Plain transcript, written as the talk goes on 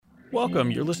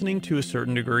Welcome. You're listening to A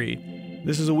Certain Degree.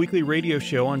 This is a weekly radio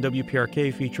show on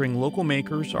WPRK featuring local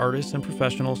makers, artists, and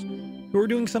professionals who are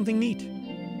doing something neat.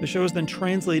 The show is then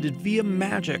translated via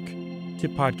magic to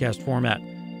podcast format.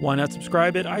 Why not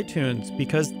subscribe at iTunes?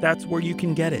 Because that's where you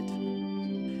can get it.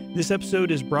 This episode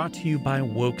is brought to you by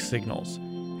Woke Signals.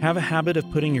 Have a habit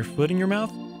of putting your foot in your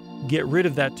mouth? Get rid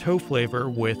of that toe flavor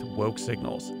with Woke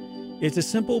Signals. It's a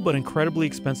simple but incredibly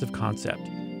expensive concept.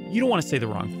 You don't want to say the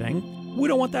wrong thing. We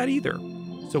don't want that either.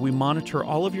 So we monitor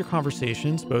all of your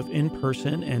conversations, both in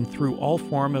person and through all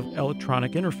form of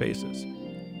electronic interfaces.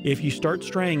 If you start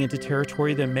straying into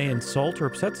territory that may insult or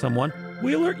upset someone,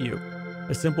 we alert you.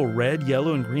 A simple red,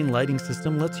 yellow, and green lighting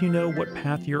system lets you know what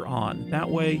path you're on. That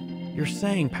way, your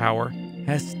saying power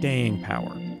has staying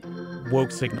power.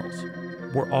 Woke Signals.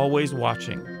 We're always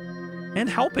watching and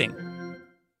helping.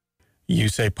 You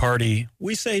say party,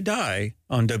 we say die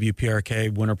on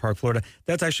WPRK, Winter Park, Florida.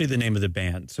 That's actually the name of the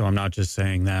band, so I'm not just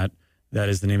saying that. That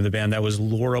is the name of the band. That was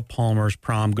Laura Palmer's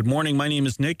Prom. Good morning. My name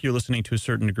is Nick. You're listening to A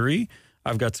Certain Degree.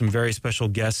 I've got some very special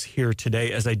guests here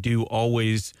today, as I do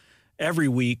always every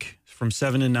week from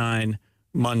 7 to 9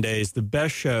 Mondays. The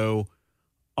best show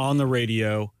on the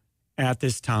radio at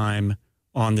this time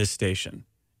on this station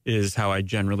is how I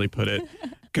generally put it.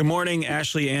 Good morning,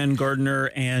 Ashley Ann Gardner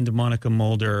and Monica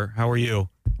Mulder. How are you?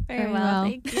 Very well,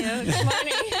 thank you. Good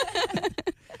morning.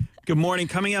 Good morning.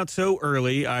 Coming out so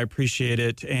early, I appreciate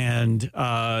it, and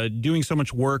doing so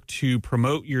much work to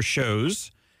promote your shows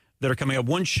that are coming up.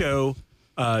 One show,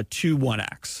 2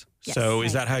 one-acts. Yes, so right.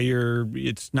 Is that how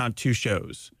it's not 2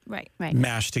 shows Right.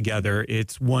 mashed together.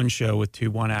 It's one show with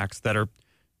 2 one-acts that are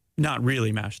not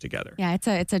really mashed together. Yeah, it's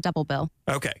a double bill.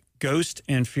 Okay. Ghost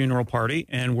and Funeral Party,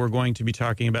 and we're going to be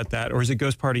talking about that. Or is it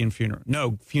Ghost Party and Funeral?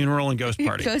 No, Funeral and Ghost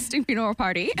Party. Ghost and Funeral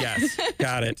Party. Yes,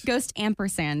 got it. Ghost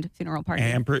ampersand Funeral Party.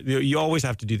 You always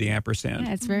have to do the ampersand.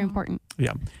 Yeah, it's very important.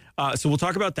 Yeah. So we'll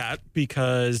talk about that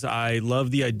because I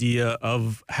love the idea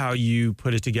of how you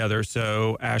put it together.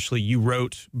 So, Ashley, you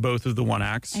wrote both of the one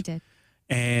acts. I did.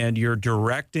 And you're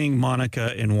directing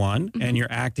Monica in one, and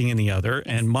you're acting in the other.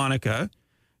 Yes. And Monica,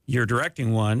 you're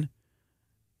directing one,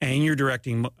 and you're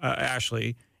directing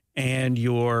Ashley, and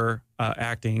you're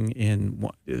acting in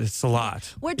one. It's a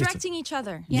lot. We're directing each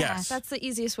other. Yes. That's the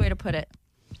easiest way to put it.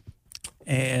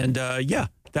 And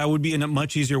that would be in a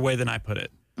much easier way than I put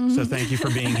it. So thank you for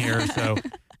being here. So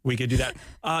we could do that.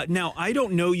 Now, I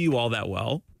don't know you all that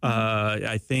well.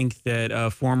 I think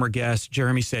that former guest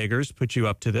Jeremy Sagers put you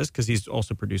up to this because he's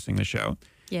also producing the show.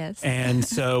 Yes. And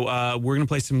so we're going to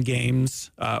play some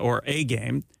games or a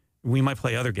game. We might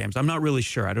play other games. I'm not really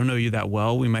sure. I don't know you that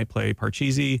well. We might play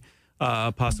Parcheesi,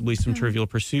 possibly some Trivial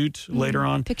Pursuit later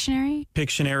on. Pictionary?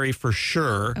 Pictionary for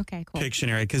sure. Okay, cool.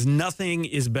 Pictionary, because nothing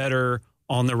is better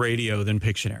on the radio than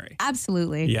Pictionary.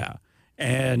 Absolutely. Yeah.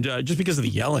 And just because of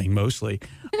the yelling, mostly.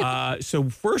 So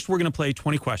first, we're going to play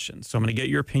 20 questions. So I'm going to get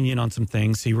your opinion on some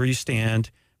things, see where you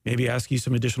stand, maybe ask you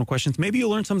some additional questions. Maybe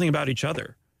you'll learn something about each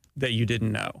other that you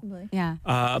didn't know. Yeah.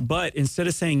 But instead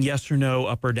of saying yes or no,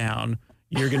 up or down,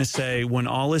 you're going to say when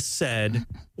all is said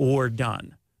or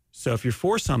done. So if you're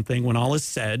for something, when all is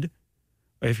said.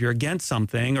 If you're against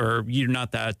something or you're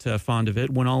not that fond of it,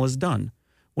 when all is done.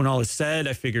 When all is said,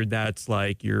 I figured that's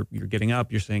like you're getting up,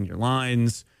 you're saying your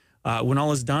lines. When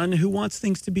all is done, who wants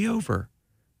things to be over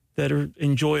that are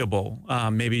enjoyable?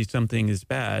 Maybe something is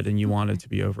bad and you want it to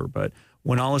be over. But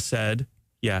when all is said,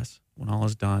 yes. When all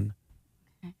is done,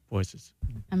 voices.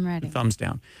 I'm ready. Thumbs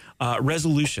down.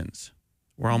 Resolutions.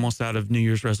 We're almost out of New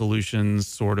Year's resolutions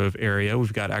sort of area.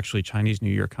 We've got actually Chinese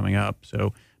New Year coming up.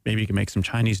 So maybe you can make some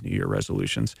Chinese New Year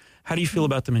resolutions. How do you feel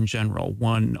about them in general?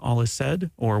 When all is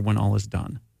said or when all is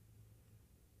done?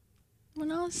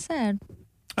 When all is said.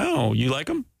 Oh, you like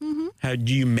them? Mm-hmm.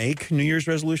 Do you make New Year's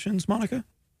resolutions, Monica?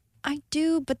 I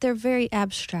do, but they're very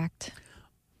abstract.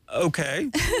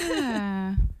 Okay.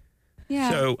 Yeah. Yeah.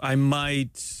 So I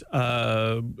might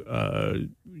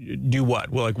do what?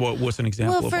 Well, like what's an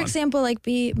example Well, of for one? example, like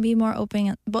be more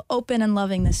open and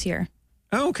loving this year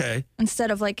Oh, okay. instead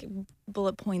of like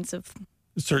bullet points of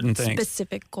Certain things.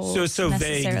 specific goals. So it's so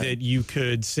vague necessarily. that you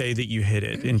could say that you hit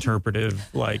it.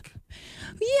 Interpretive, like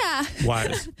Yeah.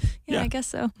 wise. Yeah, I guess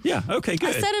so. Yeah. Okay. I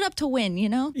Good. set it up to win, you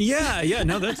know? Yeah. Yeah.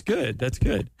 No, that's good. That's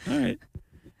good. All right.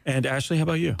 And Ashley, how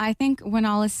about you? I think when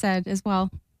all is said as well.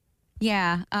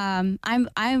 Yeah. I'm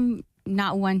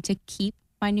not one to keep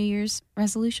my New Year's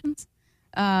resolutions.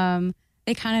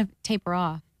 They kind of taper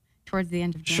off towards the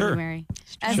end of Sure. January.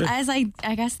 Sure. As I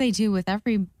guess they do with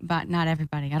not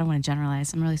everybody. I don't want to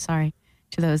generalize. I'm really sorry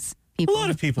to those people. A lot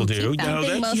of people who do. keep them. No,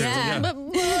 that's most, true. Yeah. but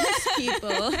most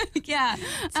people Yeah.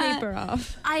 taper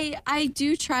off. I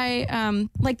do try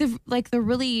like the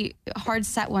really hard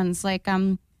set ones like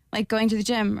going to the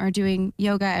gym or doing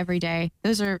yoga every day.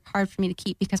 Those are hard for me to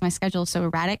keep because my schedule is so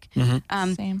erratic.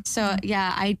 Same. So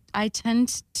yeah, I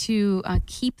tend to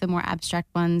keep the more abstract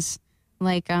ones,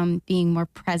 like being more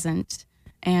present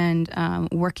and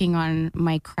working on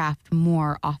my craft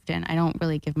more often. I don't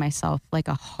really give myself like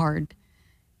a hard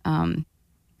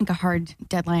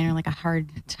deadline or like a hard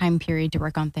time period to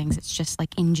work on things. It's just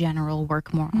like in general,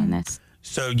 work more on this.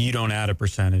 So you don't add a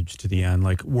percentage to the end,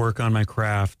 like work on my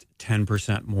craft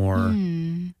 10% more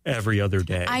every other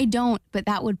day. I don't, but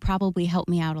that would probably help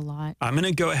me out a lot. I'm going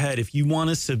to go ahead. If you want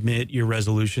to submit your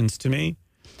resolutions to me,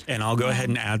 and I'll go ahead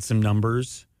and add some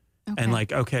numbers. Okay. And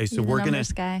like, okay, so You're the we're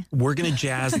numbers guy. gonna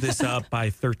jazz this up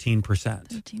by 13%.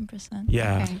 13%.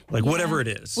 Yeah, Okay. like Yeah. whatever it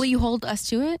is. Will you hold us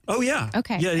to it? Oh yeah.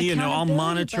 Okay. Yeah, you know, I'll Accountability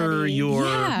monitor buddy. your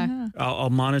Yeah.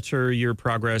 I'll monitor your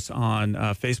progress on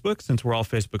Facebook since we're all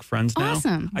Facebook friends now.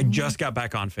 Awesome. I just got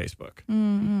back on Facebook,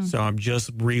 so I'm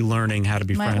just relearning how to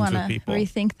be Might friends want with to people.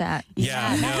 rethink that.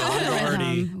 Yeah,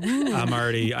 no, I'm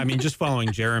already. I mean, just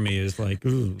following Jeremy is like,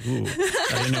 ooh.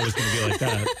 I didn't know it was going to be like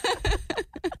that.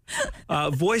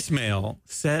 Voicemail,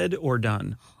 said or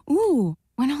done? Ooh,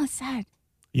 when all is said.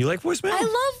 You like voicemail? I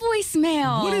love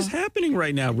voicemail. What is happening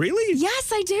right now? Really?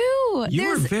 Yes, I do. You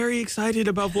are There's- very excited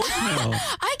about voicemail.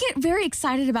 I get very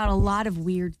excited about a lot of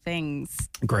weird things.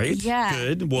 Great. Yeah.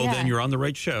 Good. Well, Yeah. then you're on the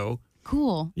right show.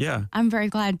 Cool. Yeah. I'm very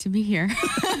glad to be here.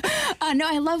 No,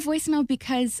 I love voicemail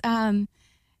because,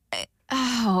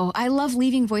 I love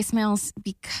leaving voicemails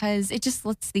because it just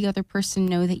lets the other person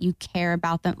know that you care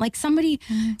about them. Like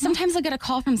sometimes I'll get a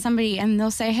call from somebody and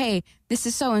they'll say, hey, this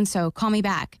is so-and-so, call me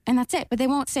back. And that's it. But they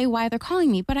won't say why they're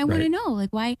calling me. But I want to Right. know,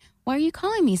 like, why are you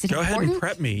calling me? Is it Go ahead important? and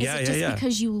prep me. Yeah, Is it just yeah.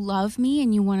 because you love me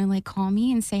and you want to like call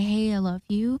me and say, hey, I love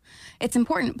you? It's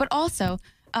important. But also,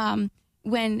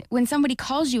 when somebody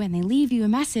calls you and they leave you a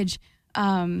message,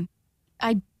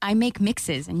 I make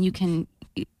mixes and you can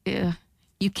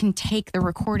take the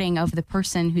recording of the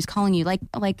person who's calling you. Like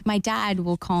my dad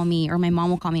will call me or my mom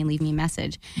will call me and leave me a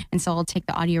message. And so I'll take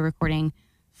the audio recording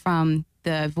from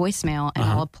the voicemail and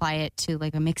I'll apply it to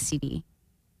like a mix CD.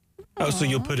 Oh, so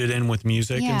you'll put it in with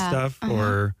music and Yeah, stuff?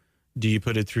 Or do you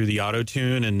put it through the auto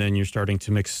tune and then you're starting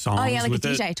to mix songs Oh yeah, like a with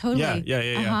DJ, it? totally.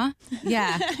 Yeah.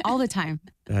 Yeah, all the time.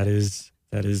 That is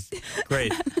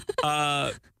great.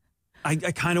 I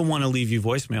kind of want to leave you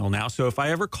voicemail now. So if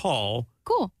I ever call,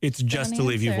 Cool. it's just to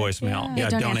leave you answer. voicemail. Yeah.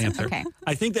 Yeah, don't answer. Okay.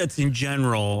 I think that's in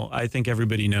general. I think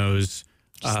everybody knows.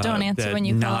 Just don't answer that when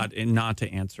you call. not to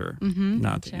answer.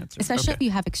 Not to answer. Especially Okay. if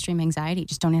you have extreme anxiety,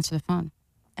 just don't answer the phone.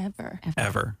 Ever.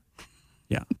 Ever.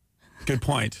 Yeah. Good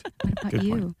point. What about Good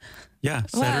you? point. Yeah.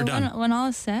 Said Well, or done. when all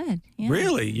is said. Yeah.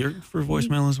 Really? You're for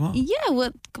voicemail as well? Yeah,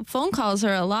 well, phone calls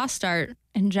are a lost art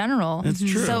in general. That's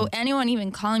true. So anyone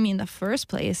even calling me in the first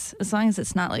place, as long as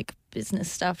it's not like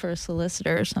business stuff or a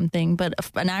solicitor or something, but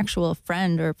an actual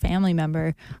friend or family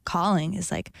member calling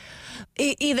is like,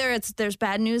 either there's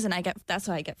bad news and that's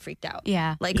why I get freaked out.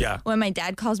 Yeah. Like Yeah. when my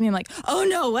dad calls me, I'm like, oh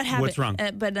no, what happened? What's wrong?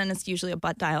 But then it's usually a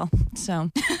butt dial.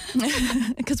 So,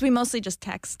 because we mostly just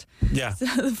text. Yeah. So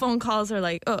the phone calls are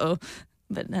like, uh-oh.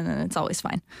 But then it's always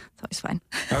fine. It's always fine.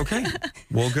 Okay.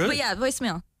 Well, good. But yeah,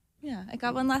 voicemail. Yeah, I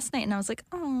got one last night and I was like,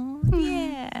 oh,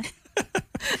 yeah.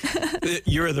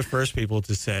 You're the first people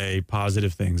to say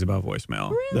positive things about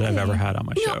voicemail that I've ever had on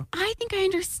my show. No, I think I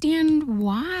understand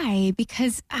why,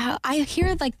 because I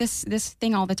hear like this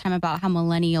thing all the time about how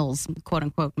millennials, quote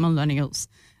unquote millennials,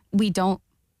 we don't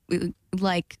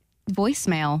like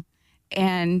voicemail,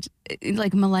 and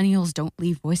like millennials don't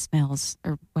leave voicemails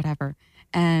or whatever.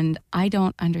 And I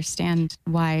don't understand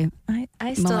why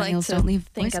I still like millennials to don't leave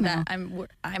think of voicemail. that.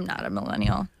 I'm not a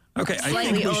millennial. Okay, I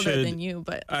Slightly think we older should. than you,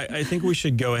 but I think we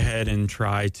should go ahead and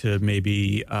try to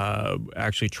maybe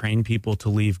actually train people to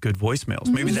leave good voicemails.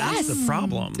 Maybe that's the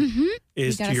problem.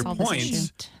 Is We gotta to your solve this point, issue.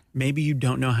 maybe you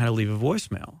don't know how to leave a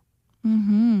voicemail.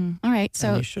 All right, And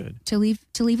so you should. to leave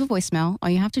a voicemail, all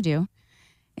you have to do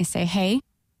is say, "Hey,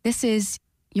 this is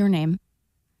your name.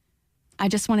 I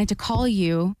just wanted to call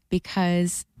you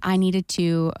because I needed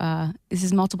to, this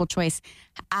is multiple choice,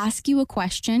 ask you a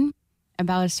question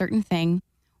about a certain thing,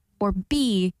 or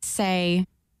B, say,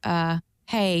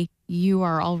 hey, you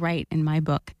are all right in my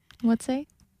book." what's A?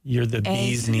 You're the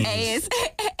bee's knees.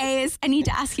 A is, I need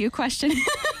to ask you a question.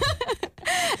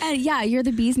 And yeah, you're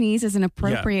the bee's knees is an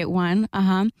appropriate one.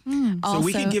 So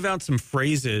we could give out some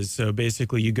phrases. So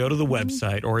basically, you go to the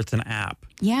website, or it's an app.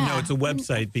 Yeah. No, it's a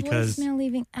website because. Voicemail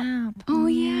leaving app. Oh,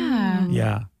 yeah.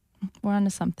 Yeah. We're onto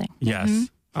something. Yes.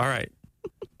 All right.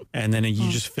 And then you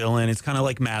just fill in. It's kind of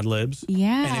like Mad Libs. Yeah.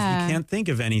 And if you can't think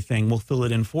of anything, we'll fill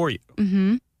it in for you.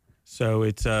 Mm-hmm. So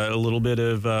it's a little bit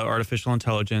of artificial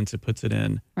intelligence. It puts it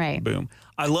in. Right. Boom.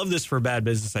 I love this for bad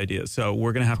business ideas. So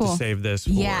we're going to have to save this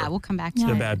for we'll come back to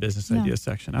the it. bad business ideas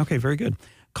section. Okay, very good.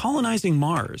 Colonizing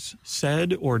Mars,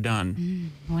 said or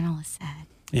done? When all is said.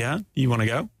 Yeah? You want to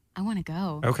go? I want to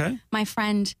go. Okay. My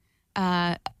friend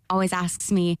always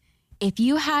asks me, if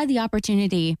you had the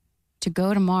opportunity to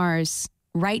go to Mars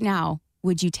right now,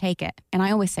 would you take it? And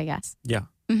I always say yes. Yeah.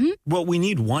 Mm-hmm. Well, we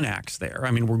need one acts there.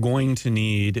 I mean, we're going to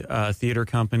need a theater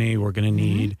company. We're going to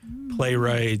need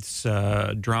playwrights,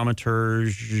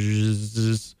 dramaturgs.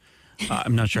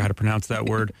 I'm not sure how to pronounce that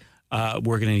word.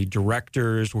 We're going to need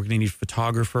directors. We're going to need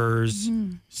photographers.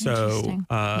 So,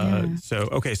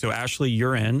 so Ashley,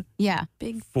 you're in. Yeah.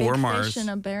 Big Mars. fish in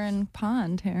a barren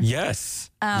pond here. Yes.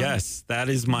 Yes. That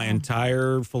is my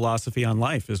entire philosophy on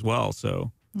life as well.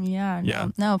 So. Yeah.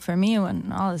 No, for me,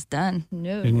 when all is done,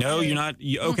 no. No, you're not.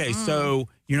 Okay, so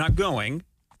you're not going.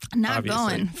 Not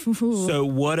obviously. going. So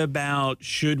what about,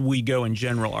 should we go in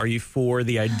general? Are you for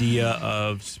the idea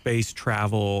of space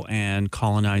travel and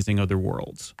colonizing other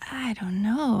worlds? I don't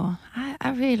know.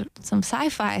 I read some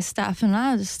sci-fi stuff, and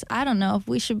I don't know if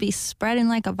we should be spreading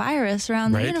like a virus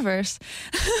around the universe.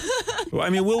 Well, I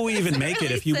mean, will we even make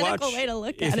it? If you watch,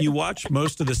 you watch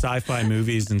most of the sci-fi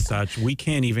movies and such, we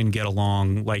can't even get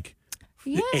along. Like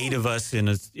 8 of us in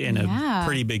a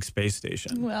pretty big space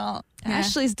station. Well,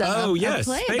 Ashley's done a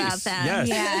play about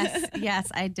that. Yes,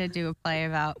 I did do a play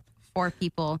about 4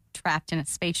 people trapped in a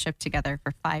spaceship together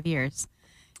for 5 years.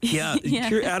 Yeah.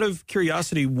 Out of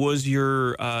curiosity, was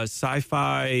your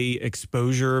sci-fi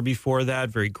exposure before that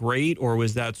very great, or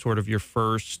was that sort of your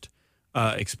first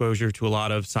exposure to a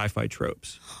lot of sci-fi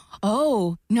tropes?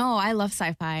 Oh, no, I love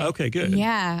sci-fi. Okay, good.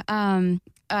 Yeah. One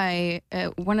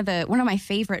of my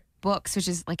favorite books, which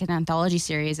is like an anthology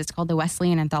series, it's called the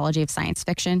Wesleyan Anthology of Science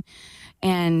Fiction.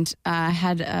 And I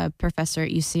had a professor at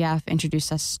UCF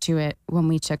introduce us to it when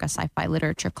we took a sci-fi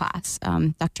literature class,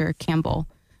 Dr. Campbell.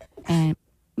 And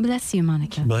bless you,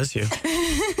 Monica. Bless you.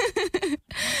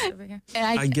 Over here.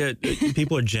 I get,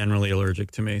 people are generally allergic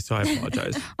to me, so I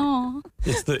apologize. Oh,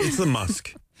 it's the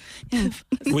musk.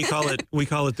 We call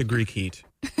it the Greek heat.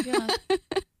 Yeah.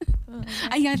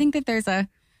 I think that there's a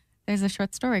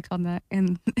short story called that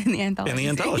in the anthology. In the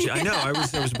anthology, I know. I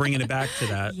was bringing it back to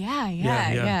that.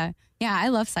 Yeah. I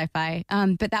love sci-fi.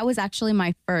 But that was actually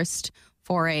my first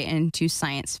foray into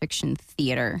science fiction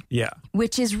theater. Yeah,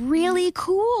 which is really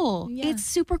cool. Yeah. It's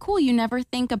super cool. You never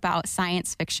think about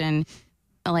science fiction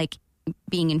like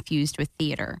being infused with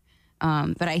theater.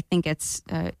 But I think it's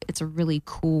a really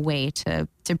cool way to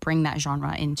bring that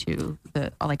genre into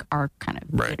our kind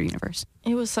of theater universe.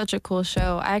 It was such a cool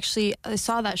show. I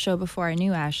saw that show before I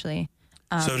knew Ashley.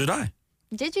 So did I.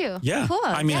 Did you? Yeah. Cool.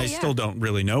 I mean, I still don't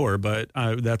really know her, but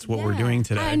that's what we're doing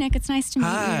today. Hi, Nick. It's nice to meet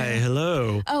you. Hi.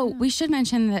 Hello. Oh, we should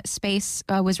mention that Space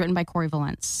was written by Corey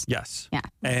Valence. Yes. Yeah.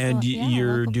 And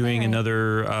you're doing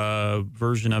another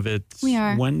version of it. We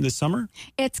are. When? This summer?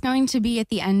 It's going to be at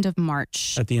the end of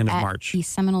March. At the end of March. The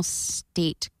Seminole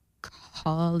State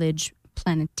College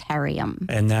Planetarium.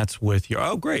 And that's with you.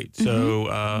 Oh, great.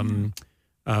 So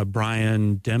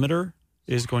Brian Demeter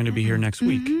is going to be here next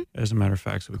week, as a matter of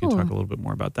fact, so we can talk a little bit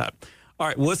more about that. All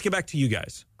right, well, let's get back to you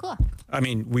guys. Cool. I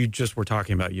mean, we just were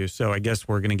talking about you, so I guess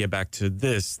we're going to get back to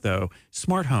this, though.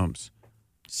 Smart homes,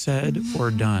 said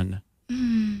or done?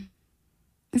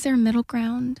 Is there a middle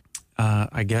ground?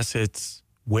 I guess it's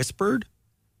whispered?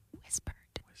 Whispered.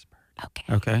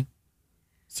 Okay.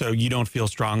 So you don't feel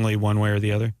strongly one way or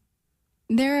the other?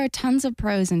 There are tons of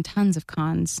pros and tons of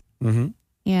cons. Mm-hmm.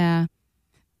 Yeah.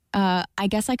 I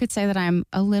guess I could say that I'm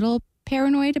a little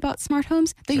paranoid about smart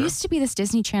homes. There used to be this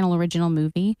Disney Channel original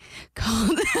movie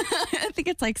called, I think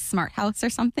it's like Smart House or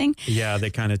something. Yeah,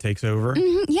 that kind of takes over.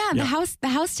 Mm-hmm. Yeah, the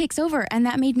house takes over, and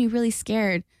that made me really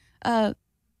scared.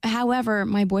 However,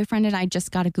 my boyfriend and I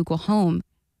just got a Google Home,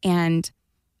 and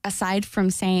aside from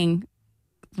saying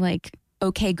like,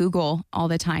 okay, Google all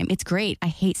the time. It's great. I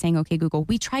hate saying okay, Google.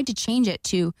 We tried to change it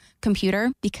to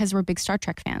computer because we're big Star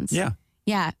Trek fans. Yeah.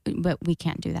 Yeah, but we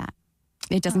can't do that.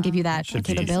 It doesn't give you that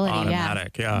capability.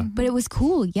 Automatic, yeah. But it was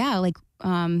cool. Yeah, like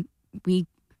one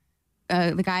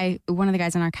of the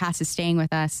guys on our cast is staying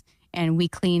with us, and we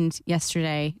cleaned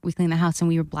yesterday. We cleaned the house, and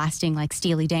we were blasting like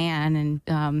Steely Dan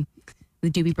and the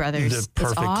Doobie Brothers. The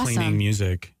perfect cleaning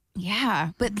music.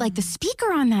 Yeah, but like the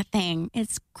speaker on that thing,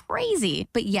 it's crazy.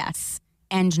 But yes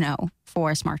and no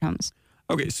for smart homes.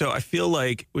 Okay, so I feel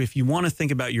like if you want to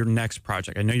think about your next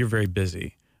project, I know you're very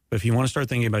busy, but if you want to start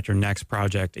thinking about your next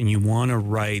project and you want to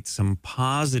write some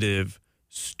positive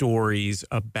stories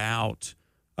about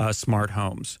smart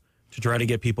homes to try to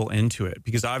get people into it.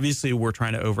 Because obviously we're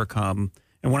trying to overcome,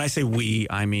 and when I say we,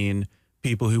 I mean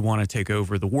people who want to take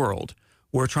over the world.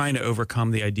 We're trying to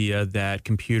overcome the idea that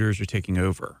computers are taking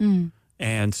over.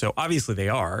 And so obviously they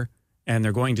are, and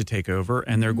they're going to take over,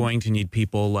 and they're going to need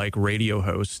people like radio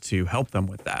hosts to help them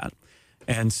with that.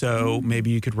 And so maybe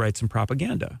you could write some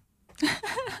propaganda.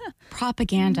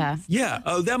 Propaganda. Yeah.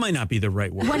 Oh, that might not be the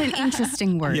right word. What an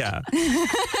interesting word. Yeah.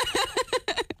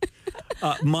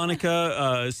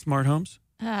 Monica, smart homes?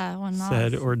 One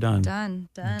Said or done? Done.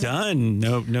 Done.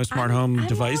 No smart home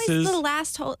devices? I'm always the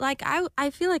last I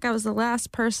feel like I was the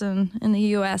last person in the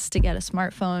U.S. to get a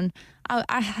smartphone.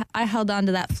 I held on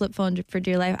to that flip phone for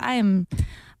dear life.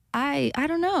 I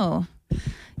don't know.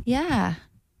 Yeah.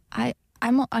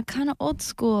 I'm kind of old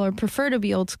school, or prefer to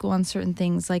be old school on certain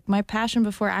things. Like my passion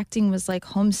before acting was like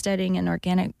homesteading and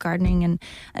organic gardening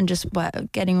and just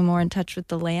getting more in touch with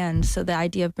the land. So the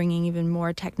idea of bringing even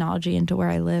more technology into where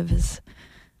I live is,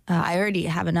 I already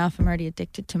have enough. I'm already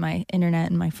addicted to my internet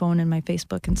and my phone and my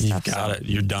Facebook and stuff. You've got it.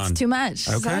 You're done. It's too much.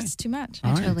 Okay. That's too much. I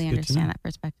All right, totally good to understand know. that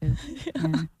perspective.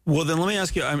 Yeah. Well, then let me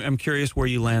ask you, I'm curious where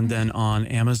you land then on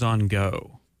Amazon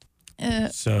Go.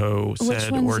 So which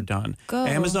said one's or done. Go?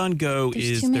 Amazon Go There's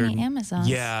is too their many Amazons.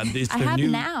 Yeah, it's I their have new.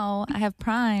 now. I have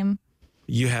Prime.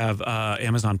 You have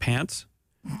Amazon Pants.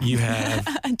 You have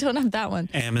I don't have that one.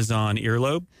 Amazon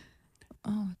Earlobe.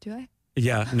 Oh, do I?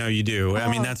 Yeah, no, you do. I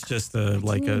mean, Oh, that's just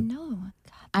like a. No.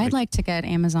 I'd like to get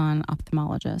Amazon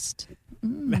ophthalmologist.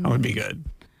 That would be good.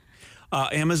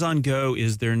 Amazon Go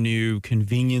is their new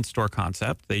convenience store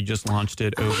concept. They just launched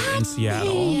it over in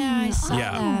Seattle. Yeah, I saw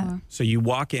Yeah. that. So you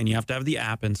walk in, you have to have the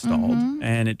app installed,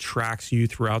 and it tracks you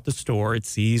throughout the store. It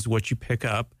sees what you pick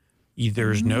up.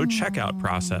 There's no checkout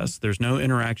process. There's no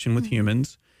interaction with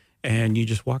humans, and you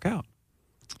just walk out.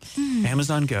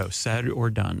 Amazon Go, said or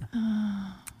done?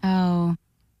 Oh,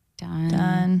 done.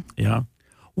 Done. Yeah.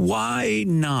 Why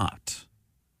not?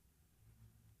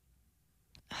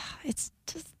 It's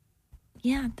just,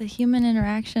 the human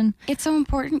interaction. It's so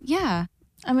important. Yeah.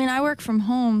 I mean, I work from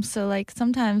home, so like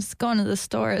sometimes going to the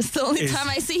store is the only time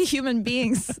I see human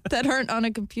beings that aren't on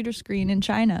a computer screen in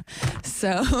China.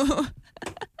 So,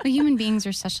 But human beings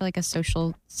are such like a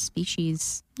social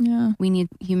species. yeah. We need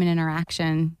human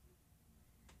interaction.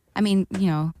 I mean,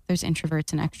 there's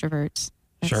introverts and extroverts.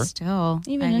 But Sure. still.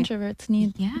 Even introverts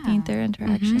need their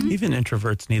interaction. Even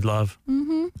introverts need love.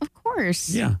 Of course.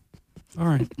 Yeah. All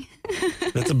right.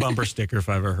 That's a bumper sticker if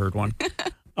I've ever heard one.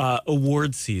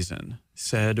 Award season,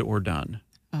 said or done?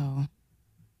 Oh.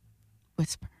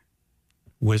 Whisper.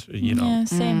 Yeah,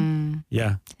 same.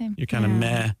 Yeah. Same. You're kind of Yeah.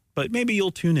 meh, but maybe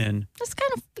you'll tune in. It's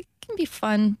it can be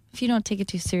fun if you don't take it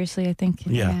too seriously, I think.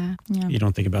 Yeah. Yeah. You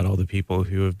don't think about all the people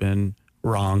who have been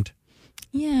wronged.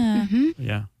 Yeah.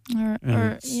 Yeah.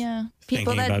 Or thinking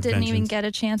people that about didn't even vengeance. get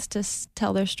a chance to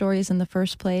tell their stories in the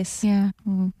first place. Yeah.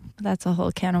 That's a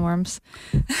whole can of worms.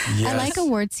 I like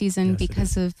award season Yes, it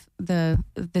because of the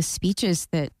speeches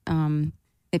that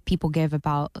that people give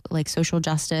about like social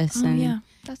justice and yeah.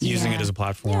 That's Using Yeah. it as a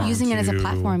platform. using it as a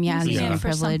platform. Yeah. using Yeah. it for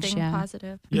Privilege. something Yeah.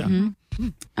 positive. Yeah. Mhm.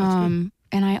 good.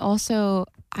 And I also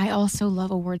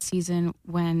love award season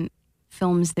when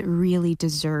films that really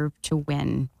deserve to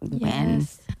win.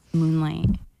 Yes. Moonlight.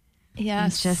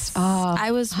 Yes. It's just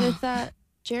I was with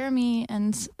Jeremy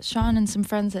and Sean and some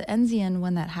friends at Enzian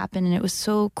when that happened, and it was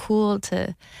so cool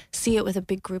to see it with a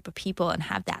big group of people and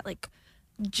have that like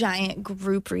giant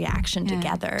group reaction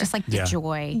together. Just like the Yeah.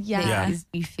 joy Yeah. that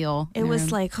you feel. it in the was room.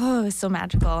 like, it was so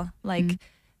magical. Like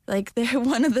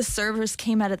one of the servers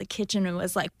came out of the kitchen and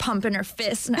was like pumping her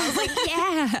fists, and I was like,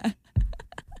 yeah.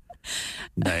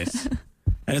 Nice.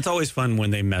 And it's always fun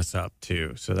when they mess up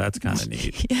too. So that's kind of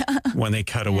neat. Yeah. When they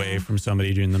cut away from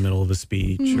somebody during the middle of a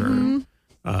speech or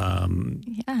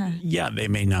Yeah. they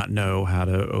may not know how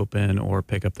to open or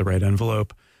pick up the right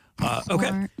envelope. Okay.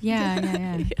 Or-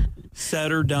 yeah.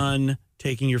 Said or done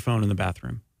taking your phone in the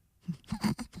bathroom?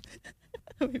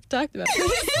 We've talked about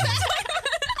it.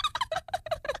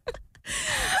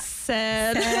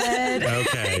 Said.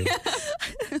 Okay.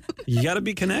 You got to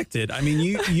be connected. I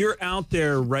mean, you're out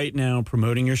there right now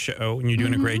promoting your show, and you're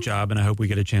doing a great job, and I hope we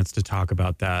get a chance to talk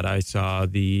about that. I saw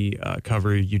the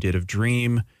cover you did of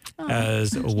Dream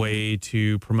as a way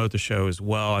to promote the show as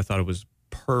well. I thought it was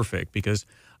perfect because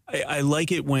I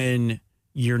like it when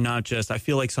you're not just, I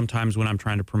feel like sometimes when I'm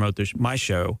trying to promote my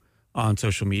show on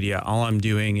social media, all I'm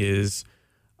doing is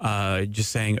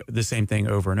just saying the same thing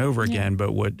over and over again.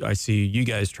 But what I see you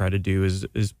guys try to do is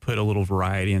put a little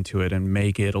variety into it and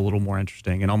make it a little more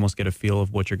interesting and almost get a feel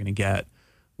of what you're going to get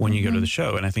when you go to the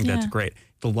show. And I think that's great.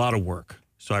 It's a lot of work.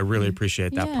 So I really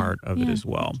appreciate that Yeah, part of it as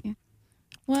well.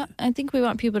 Well, I think we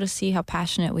want people to see how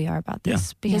passionate we are about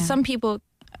this because some people,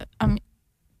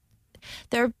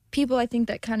 there are people I think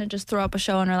that kind of just throw up a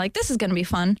show and are like, this is going to be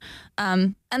fun.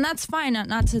 And that's fine,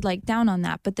 not to like down on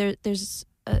that, but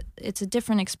it's a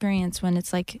different experience when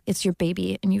it's like, it's your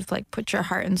baby and you've like put your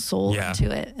heart and soul into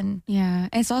it. And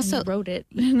it's also you wrote it.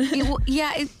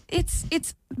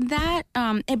 It's that,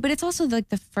 but it's also like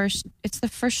the first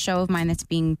show of mine that's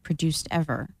being produced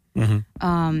ever.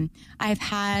 Mm-hmm. I've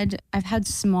had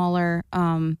smaller,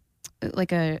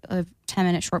 like a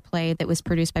 10-minute short play that was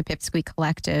produced by Pipsqueak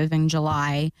Collective in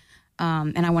July.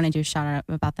 And I want to do a shout out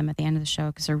about them at the end of the show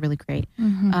because they're really great.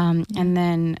 Mm-hmm. And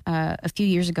then a few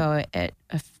years ago at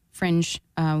a Fringe,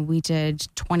 we did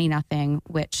 20 Nothing,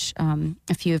 which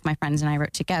a few of my friends and I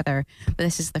wrote together. But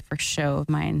this is the first show of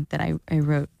mine that I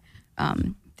wrote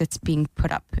that's being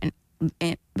put up.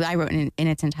 I wrote in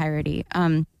its entirety.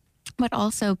 But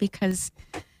also because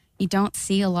you don't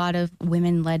see a lot of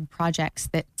women-led projects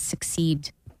that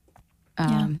succeed.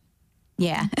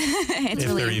 Yeah. It's if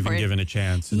really they're even important. given a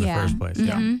chance in the first place.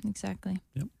 Mm-hmm. Yeah, exactly.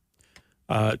 Yep.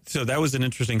 So that was an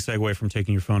interesting segue from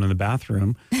taking your phone in the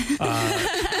bathroom.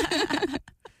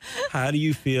 How do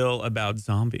you feel about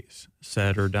zombies?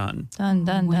 Said or done? Done.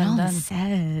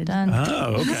 Said. Done.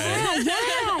 Oh, okay.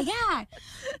 Yeah.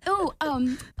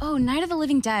 Oh, Night of the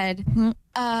Living Dead. Okay.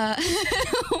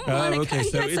 So That's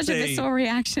it's such a visceral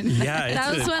reaction. Yeah, it's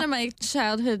That was one of my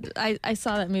childhood. I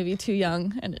saw that movie too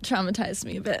young, and it traumatized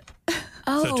me a bit.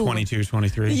 So 22,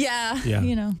 23. Yeah.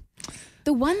 You know.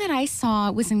 The one that I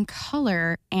saw was in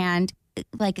color, and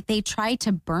like they tried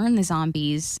to burn the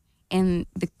zombies in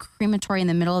the crematory in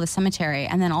the middle of the cemetery,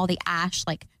 and then all the ash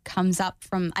like comes up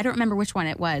from, I don't remember which one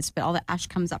it was, but all the ash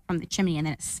comes up from the chimney and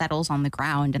then it settles on the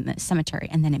ground in the cemetery,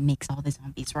 and then it makes all the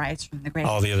zombies rise from the grave.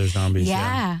 All the other zombies.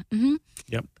 Yeah. Mm-hmm.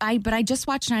 Yep. But I just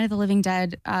watched Night of the Living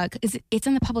Dead. It's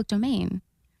in the public domain.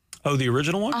 Oh, the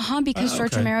original one? Because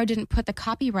George Romero didn't put the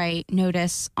copyright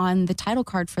notice on the title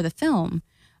card for the film.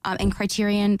 And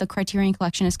the Criterion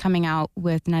Collection is coming out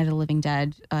with Night of the Living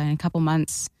Dead in a couple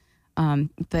months.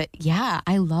 But yeah,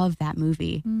 I love that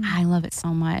movie. I love it so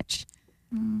much.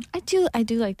 I do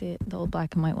like the old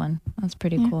black and white one. That's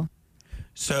pretty cool.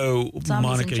 So, Zombies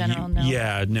Monica, in general,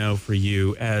 no. for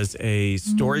you as a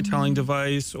storytelling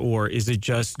device, or is it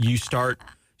just you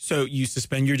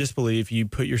suspend your disbelief, you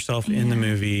put yourself in the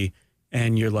movie,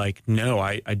 and you're like, no,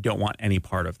 I don't want any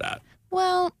part of that.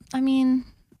 Well, I mean,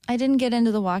 I didn't get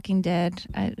into The Walking Dead.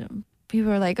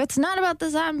 People were like, it's not about the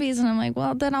zombies. And I'm like,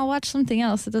 well, then I'll watch something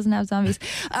else that doesn't have zombies.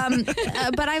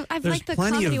 But I've liked the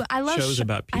comedy. I love shows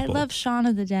about people. I love Shaun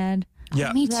of the Dead.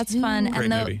 Yeah. Me That's too. fun.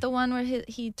 Great and movie. the one where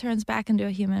he turns back into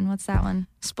a human. What's that one?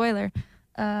 Spoiler.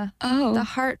 The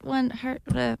heart one.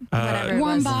 Whatever.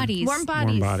 Warm it was. Bodies. Warm Bodies.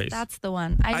 Warm Bodies. That's the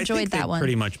one. I enjoyed think that they one.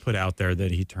 pretty much put out there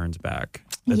that he turns back,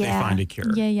 that they find a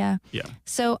cure. Yeah. Yeah.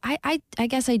 So I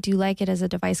guess I do like it as a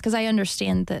device because I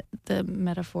understand the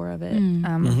metaphor of it,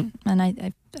 and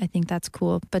I think that's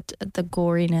cool. But the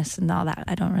goriness and all that,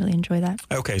 I don't really enjoy that.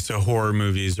 Okay, so horror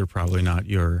movies are probably not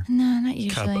your No, not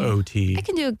usually. cup of tea. I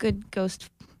can do a good ghost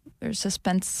or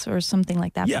suspense or something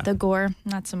like that. Yeah. But the gore,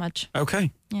 not so much.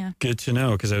 Okay. Yeah. Good to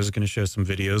know, because I was going to show some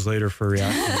videos later for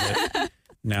reaction. But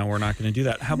now we're not going to do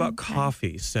that. How about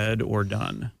coffee? Said or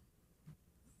done?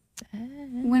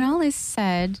 When all is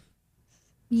said,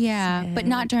 but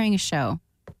not during a show.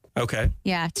 Okay.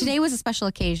 Yeah, today was a special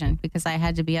occasion because I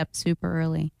had to be up super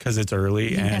early. Because it's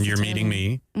early Because and you're it's meeting early.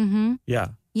 me. Mm-hmm. Yeah.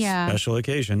 Yeah. Special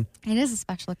occasion. It is a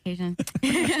special occasion.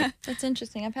 That's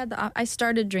interesting. I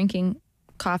started drinking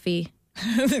coffee.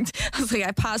 I was like,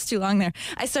 I paused too long there.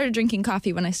 I started drinking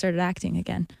coffee when I started acting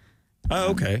again.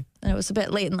 Oh, okay. And it was a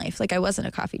bit late in life. Like I wasn't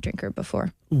a coffee drinker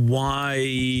before.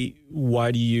 Why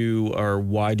did you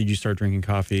start drinking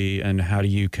coffee, and how do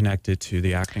you connect it to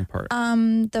the acting part?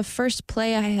 The first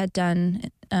play I had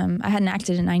done, I hadn't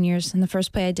acted in 9 years, and the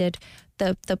first play I did,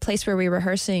 the place where we were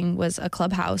rehearsing was a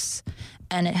clubhouse,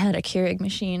 and it had a Keurig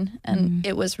machine, and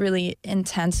it was really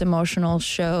intense, emotional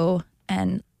show,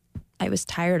 and I was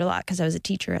tired a lot because I was a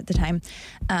teacher at the time.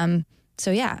 So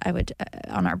yeah, I would,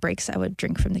 on our breaks, I would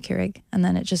drink from the Keurig, and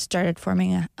then it just started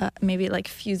forming maybe like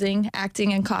fusing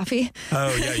acting and coffee.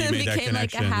 Oh yeah, you made that became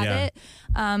like connection. a habit.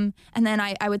 And then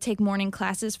I would take morning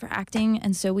classes for acting,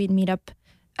 and so we'd meet up.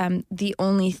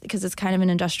 Because it's kind of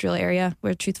an industrial area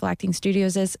where Truthful Acting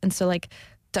Studios is, and so like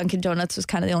Dunkin' Donuts was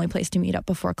kind of the only place to meet up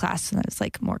before class, and then it's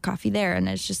like more coffee there, and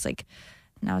it's just like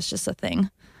now it's just a thing.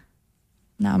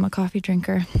 Now I'm a coffee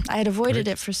drinker. I had avoided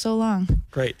it for so long.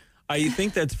 Great. I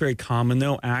think that's very common,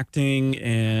 though. Acting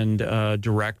and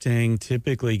directing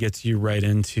typically gets you right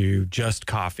into just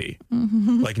coffee.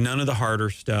 Like none of the harder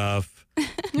stuff.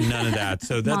 None of that.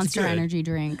 So that's Monster good. Energy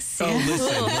drinks. Oh,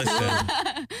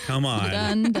 listen. Come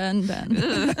on.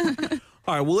 Done.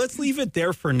 All right, well, let's leave it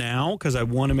there for now because I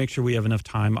want to make sure we have enough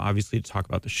time, obviously, to talk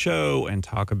about the show and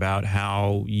talk about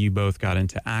how you both got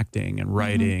into acting and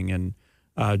writing and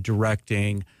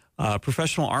directing.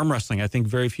 Professional arm wrestling. I think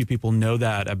very few people know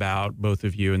that about both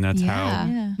of you, and that's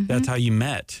how you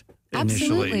met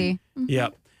initially. Absolutely.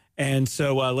 Yep. And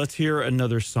so let's hear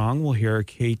another song. We'll hear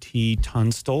KT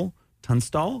Tunstall.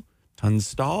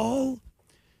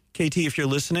 KT, if you're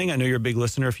listening, I know you're a big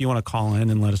listener. If you want to call in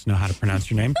and let us know how to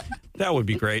pronounce your name, that would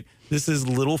be great. This is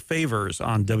Little Favors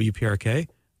on WPRK,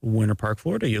 Winter Park,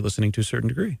 Florida. You're listening to A Certain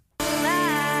Degree.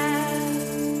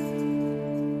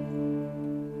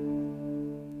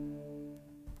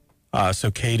 So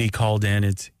Katie called in.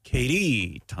 It's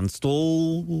Katie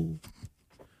Tunstall.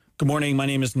 Good morning. My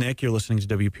name is Nick. You're listening to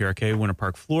WPRK, Winter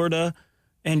Park, Florida,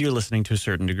 and you're listening to A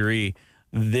Certain Degree.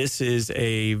 This is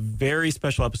a very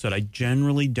special episode. I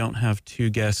generally don't have two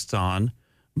guests on,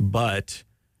 but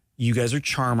you guys are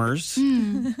charmers.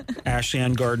 Ashley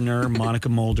Ann Gardner, Monica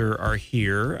Mulder are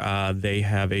here. They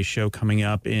have a show coming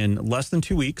up in less than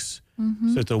 2 weeks.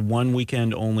 So it's a one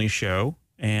weekend only show,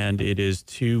 and it is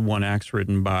 2 one-acts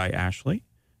written by Ashley.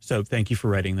 So thank you for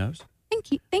writing those.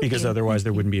 Thank you. Because otherwise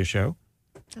there wouldn't be a show.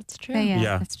 That's true.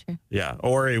 Yeah, that's true. Yeah,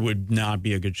 or it would not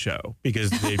be a good show because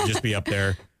they'd just be up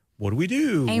there. What do we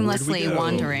do? Aimlessly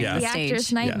wandering Yeah. the The stage.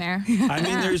 actor's nightmare. I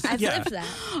mean, there's I've lived that.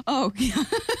 Oh, yeah.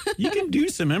 you can do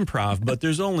some improv, but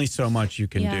there's only so much you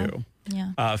can Yeah. do.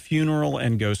 Yeah. Funeral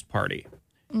and Ghost Party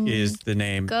is the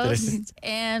name. Did I say- Ghost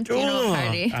and funeral Oh,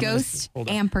 party. I'm gonna- Ghost hold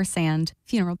on. ampersand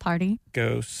funeral party.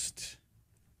 Ghost.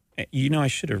 You know, I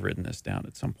should have written this down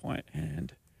at some point.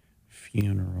 And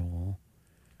funeral.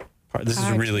 This is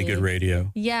really good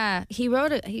radio. Yeah, he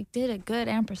wrote it. He did a good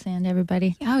ampersand,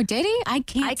 everybody. Oh, did he? I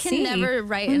can't I can see. never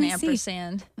write Let an me see.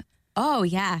 ampersand. Oh,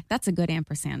 yeah. That's a good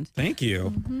ampersand. Thank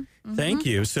you. Thank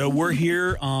you. So we're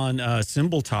here on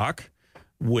Symbol Talk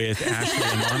with Ashley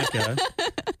and Monica.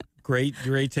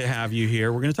 Great to have you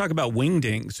here. We're going to talk about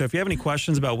wingdings. So if you have any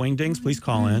questions about wingdings, please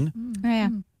call in. Oh, yeah.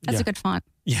 That's Yeah. a good font.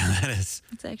 Yeah, that is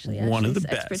It's actually one of the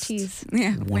Ashley's best. expertise.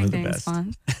 Yeah. One of the Wingdings best.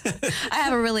 font. I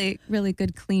have a really, really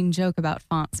good, clean joke about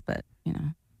fonts, but, you know.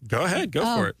 Go ahead. Go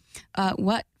for it.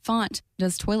 What font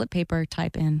does toilet paper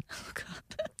type in? Oh,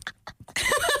 God.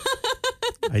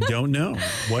 I don't know.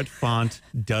 What font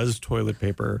does toilet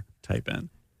paper type in?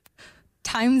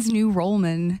 Times New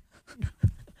Roman.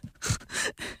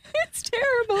 It's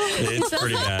terrible. It's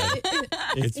pretty bad.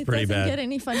 It's It pretty doesn't bad. get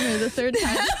any funnier the third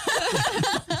time.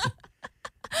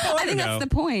 I think that's the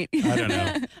point. I don't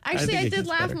know. Actually, think I it did gets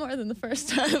laugh better. more than the first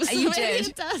time. So You maybe did.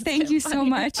 it does Thank get you so funnier.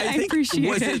 much. I think, appreciate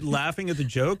was it. it laughing at the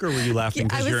joke or were you laughing I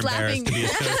because was you're embarrassed laughing. to be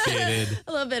associated?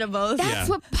 A little bit of both. That's Yeah.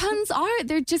 what puns are.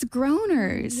 They're just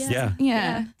groaners. Yeah.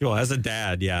 Yeah. Well, as a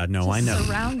dad, yeah, no, I know.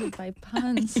 Surrounded by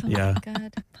puns. Oh Yeah. my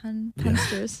God,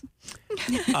 punsters.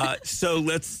 So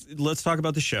let's talk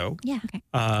about the show. Yeah.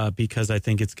 Okay. Because I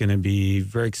think it's going to be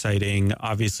very exciting,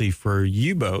 obviously, for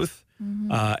you both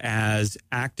as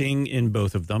acting in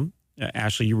both of them.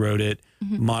 Ashley, you wrote it.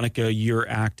 Monica, you're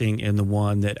acting in the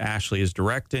one that Ashley is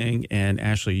directing. And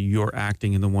Ashley, you're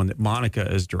acting in the one that Monica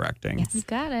is directing. Yes. You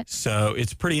got it. So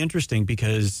it's pretty interesting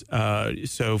because,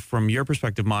 so from your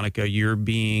perspective, Monica, you're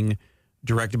being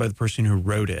directed by the person who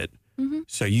wrote it.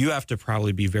 So you have to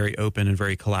probably be very open and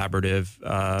very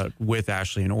collaborative with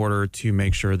Ashley in order to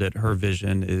make sure that her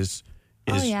vision is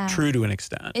yeah. true to an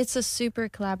extent. It's a super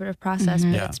collaborative process,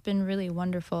 but Yeah. it's been really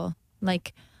wonderful.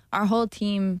 Like our whole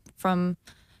team from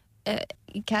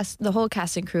the whole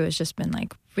cast and crew has just been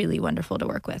like really wonderful to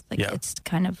work with. Like Yeah. it's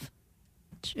kind of,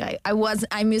 I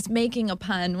was making a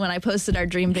pun when I posted our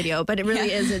dream video, but it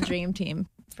really is a dream team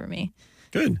for me.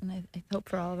 Good. And I hope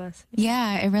for all of us.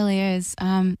 Yeah, it really is.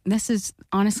 This is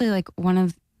honestly like one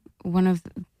of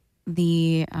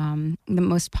the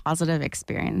most positive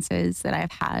experiences that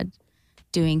I've had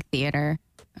doing theater.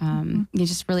 You're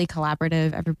just really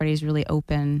collaborative. Everybody's really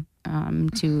open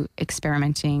to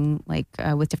experimenting, like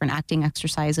with different acting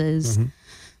exercises,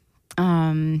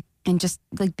 and just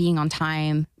like being on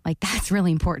time. Like that's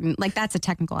really important. Like that's a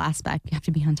technical aspect. You have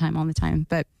to be on time all the time,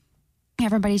 but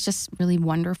everybody's just really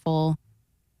wonderful.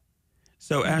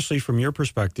 So Ashley, from your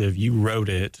perspective, you wrote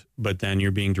it, but then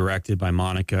you're being directed by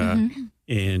Monica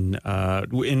in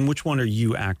which one are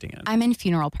you acting in? I'm in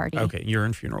Funeral Party. Okay, you're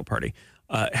in Funeral Party.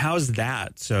 How's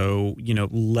that? So,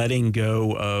 letting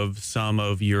go of some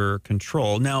of your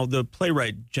control. Now, the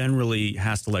playwright generally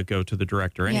has to let go to the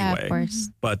director anyway. Yeah, of course.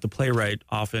 But the playwright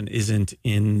often isn't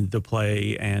in the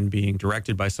play and being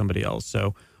directed by somebody else.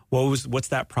 So what's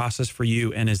that process for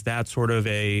you? And is that sort of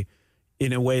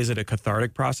in a way, is it a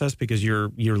cathartic process because you're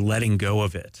letting go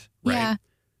of it, right? Yeah,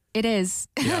 it is.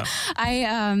 Yeah.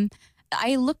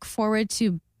 I look forward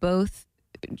to both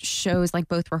shows, like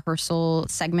both rehearsal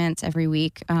segments every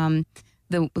week.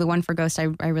 The one for Ghost I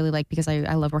really like because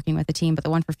I love working with the team, but the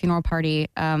one for Funeral Party,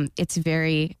 it's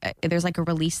very there's like a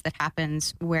release that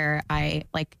happens where I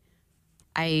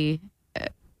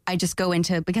just go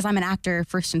into, because I'm an actor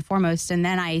first and foremost, and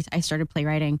then I started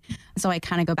playwriting, so I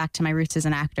kind of go back to my roots as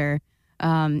an actor,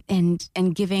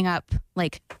 and giving up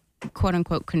like quote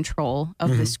unquote control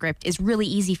of the script is really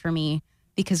easy for me,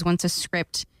 because once a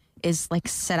script is like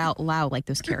said out loud, like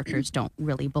those characters don't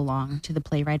really belong to the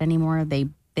playwright anymore.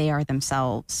 They are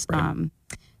themselves. Right.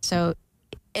 So,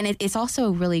 and it's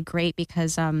also really great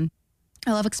because I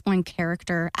love exploring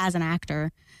character as an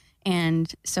actor.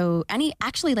 And so any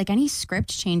script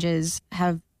changes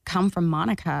have come from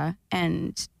Monica,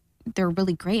 and they're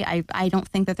really great. I don't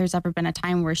think that there's ever been a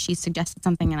time where she suggested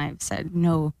something and I've said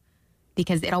no,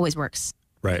 because it always works.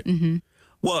 Right. Mm-hmm.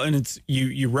 Well, and it's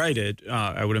you write it.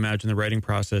 I would imagine the writing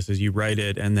process is you write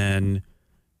it, and then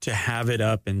to have it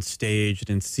up and staged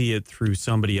and see it through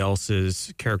somebody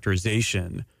else's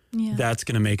characterization, that's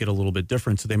going to make it a little bit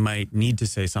different. So they might need to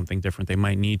say something different. They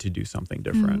might need to do something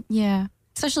different. Yeah.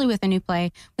 Especially with a new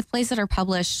play. With plays that are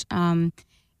published,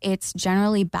 it's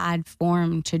generally bad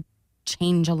form to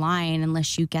change a line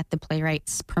unless you get the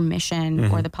playwright's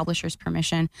permission or the publisher's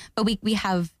permission. But we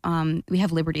have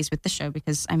liberties with the show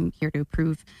because I'm here to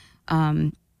approve.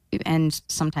 And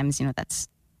sometimes, that's,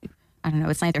 I don't know,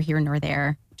 it's neither here nor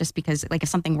there, just because like if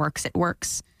something works, it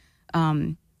works.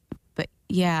 But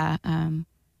yeah,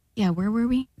 where were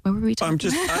we? What were we talking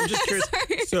about? I'm just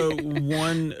curious. So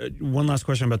one last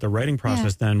question about the writing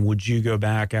process then. Would you go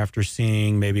back after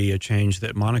seeing maybe a change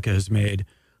that Monica has made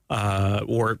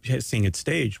or seeing it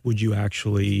staged? Would you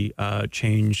actually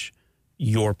change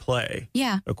your play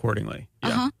accordingly?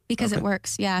 Because it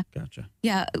works. Yeah. Gotcha.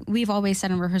 Yeah. We've always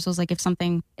said in rehearsals, like if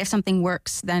something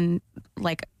works, then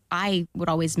like I would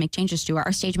always make changes to it.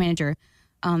 Our stage manager,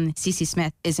 Cece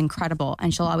Smith, is incredible.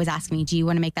 And she'll always ask me, do you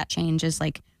want to make that change as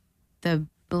like the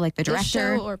director? The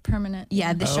show or permanent?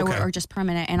 Yeah, the show or just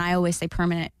permanent. And I always say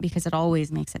permanent because it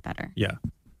always makes it better. Yeah,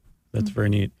 that's very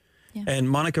neat. Yeah. And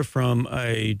Monica, from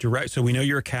a so we know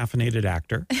you're a caffeinated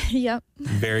actor. Yep.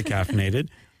 Very caffeinated.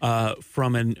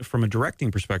 From a directing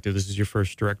perspective, this is your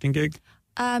first directing gig?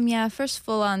 First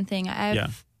full-on thing.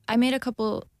 I made a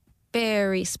couple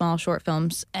very small short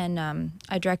films, and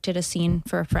I directed a scene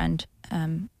for a friend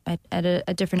at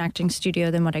a different acting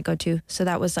studio than what I go to. So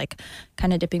that was like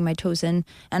kind of dipping my toes in.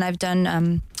 And I've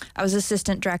done, I was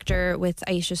assistant director with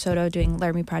Aisha Soto doing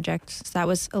Laramie Project. So that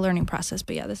was a learning process.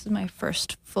 But yeah, this is my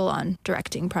first full-on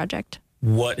directing project.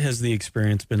 What has the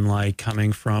experience been like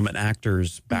coming from an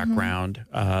actor's background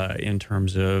in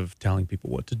terms of telling people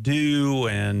what to do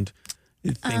and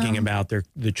thinking about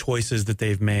the choices that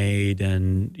they've made,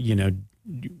 and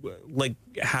like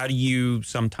how do you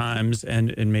sometimes,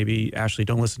 and maybe Ashley,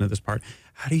 don't listen to this part,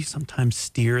 how do you sometimes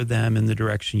steer them in the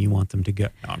direction you want them to go?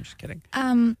 No, I'm just kidding.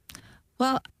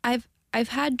 Well, I've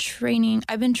had training.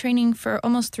 I've been training for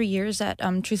almost 3 years at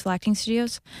Truthful Acting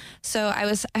Studios. So I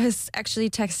was actually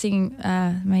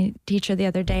texting my teacher the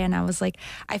other day, and I was like,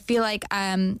 I feel like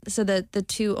so the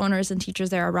two owners and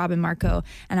teachers there are Rob and Marco,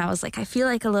 and I was like, I feel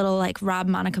like a little like Rob,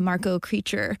 Monica, Marco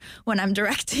creature when I'm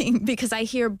directing, because I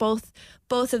hear both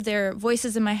of their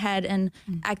voices in my head and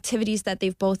activities that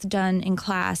they've both done in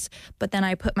class, but then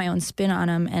I put my own spin on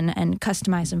them and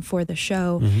customize them for the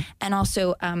show, and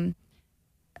also.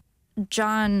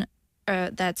 John,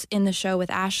 that's in the show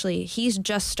with Ashley, he's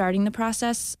just starting the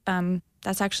process.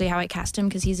 That's actually how I cast him,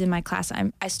 because he's in my class.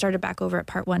 I started back over at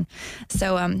part 1.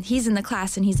 So he's in the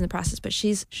class and he's in the process, but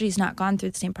she's not gone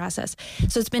through the same process.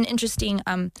 So it's been interesting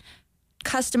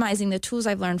customizing the tools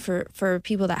I've learned for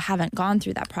people that haven't gone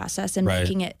through that process, and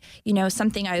making it,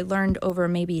 something I learned over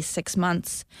maybe 6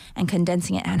 months, and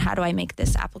condensing it, and how do I make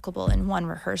this applicable in one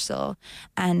rehearsal?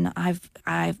 And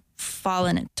I've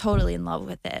fallen totally in love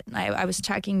with it. I was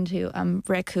talking to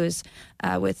Rick, who's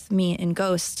with me in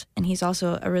Ghost, and he's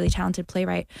also a really talented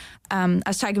playwright. I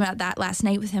was talking about that last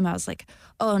night with him. I was like,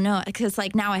 oh no, because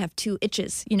like now I have 2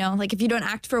 itches, like if you don't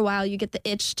act for a while, you get the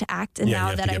itch to act. And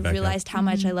now that I've realized how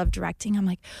much I love directing, I'm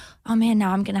like, oh man,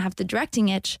 now I'm going to have the directing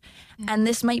itch. And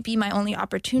this might be my only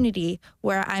opportunity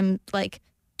where I'm like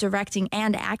directing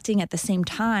and acting at the same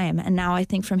time. And now I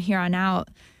think from here on out,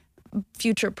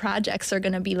 future projects are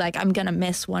going to be like, I'm going to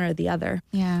miss one or the other.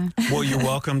 Yeah. Well, you're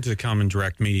welcome to come and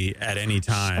direct me at any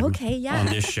time on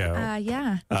this show.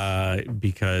 Yeah.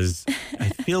 Because I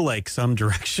feel like some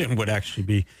direction would actually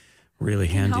be really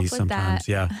can help handy with sometimes.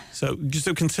 that. Yeah. So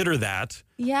consider that.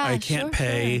 Yeah, I can't sure,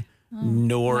 pay, sure. Oh,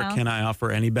 nor wow. can I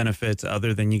offer any benefits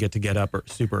other than you get to get up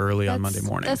super early on Monday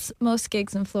mornings. That's most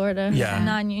gigs in Florida, Yeah. a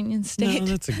non-union state. No,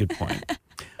 that's a good point.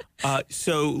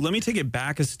 So let me take it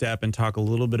back a step and talk a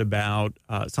little bit about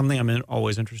something I'm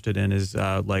always interested in is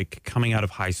like coming out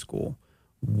of high school.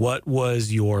 What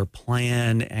was your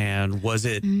plan, and was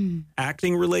it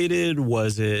acting related?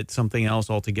 Was it something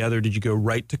else altogether? Did you go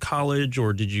right to college,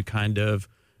 or did you kind of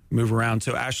move around?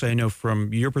 So Ashley, I know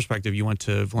from your perspective, you went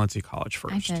to Valencia College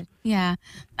first. I did. Yeah.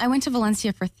 I went to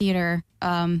Valencia for theater,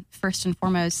 first and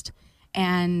foremost.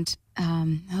 And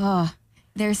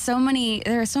there are so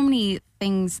many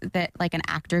things that like an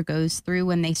actor goes through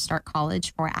when they start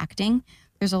college for acting.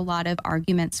 There's a lot of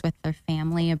arguments with their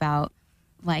family about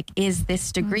like, is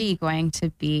this degree going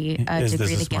to be a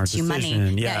degree that gets you money?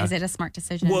 Yeah. Is it a smart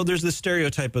decision? Well, there's the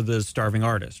stereotype of the starving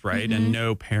artist, right? And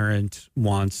no parent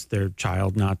wants their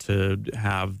child not to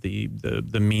have the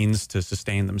means to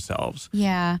sustain themselves.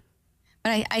 Yeah,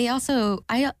 but I also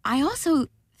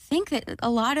think that a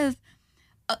lot of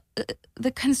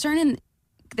the concern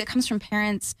that comes from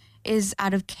parents is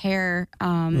out of care,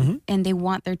 and they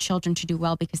want their children to do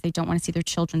well because they don't want to see their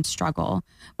children struggle,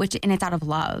 and it's out of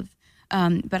love.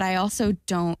 But I also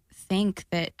don't think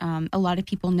that a lot of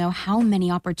people know how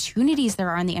many opportunities there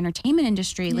are in the entertainment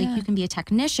industry. Yeah. Like you can be a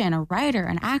technician, a writer,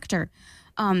 an actor,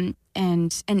 and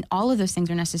all of those things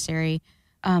are necessary.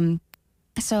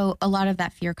 So a lot of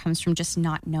that fear comes from just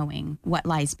not knowing what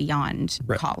lies beyond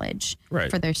college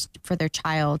for their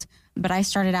child. But I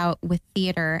started out with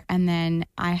theater, and then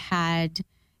I had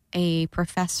a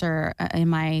professor in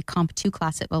my Comp 2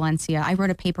 class at Valencia. I wrote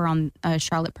a paper on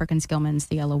Charlotte Perkins Gilman's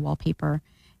The Yellow Wallpaper,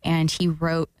 and he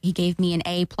gave me an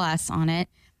A+ on it,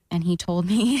 and he told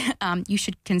me you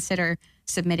should consider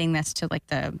submitting this to like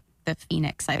the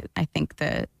Phoenix, I think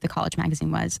the college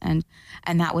magazine was, and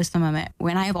that was the moment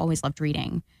when I have always loved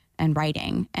reading and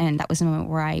writing, and that was the moment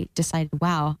where I decided,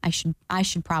 wow, I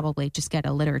should probably just get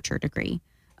a literature degree,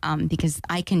 because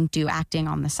I can do acting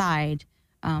on the side.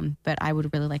 But I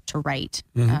would really like to write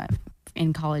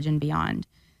in college and beyond.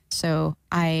 So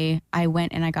I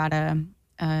went and I got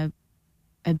a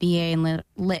BA in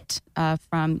lit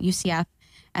from UCF,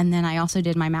 and then I also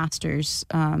did my master's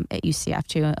at UCF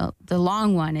too. The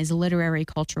long one is literary,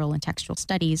 cultural, and textual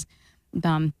studies,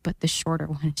 but the shorter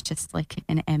one is just like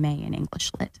an MA in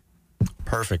English lit.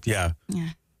 Perfect. Yeah. Yeah.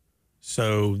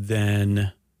 So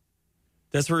then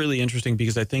that's really interesting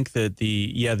because I think that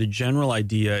the general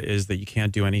idea is that you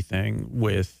can't do anything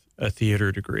with a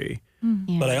theater degree.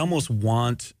 Yeah. But I almost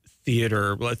want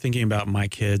theater, thinking about my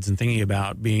kids and thinking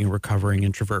about being a recovering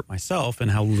introvert myself and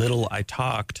how little I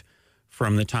talked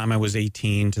from the time I was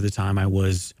 18 to the time I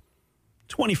was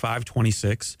 25,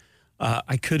 26.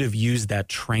 I could have used that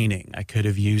training. I could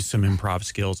have used some improv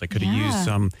skills. I could have used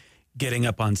some getting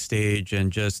up on stage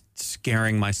and just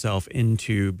scaring myself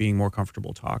into being more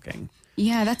comfortable talking.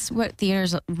 Yeah, that's what theater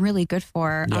is really good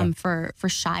for. Yeah. For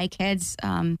shy kids,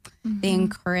 they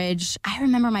encourage. I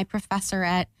remember my professor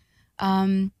at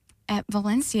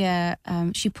Valencia.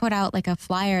 She put out like a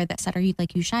flyer that said, "Are you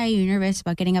shy? Are you nervous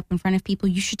about getting up in front of people?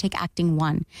 You should take acting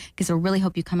 1 because it'll really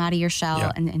help you come out of your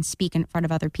shell and speak in front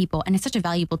of other people. And it's such a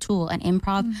valuable tool. And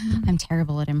improv, I'm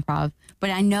terrible at improv, but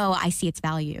I see its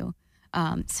value.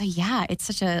 So yeah, it's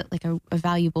such a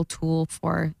valuable tool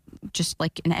for just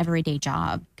like an everyday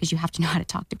job because you have to know how to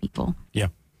talk to people. Yeah.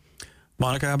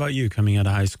 Monica, how about you coming out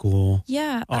of high school?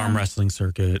 Yeah. Arm wrestling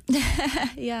circuit.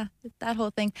 Yeah, that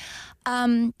whole thing.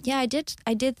 Yeah, I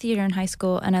did theater in high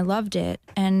school and I loved it.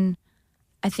 And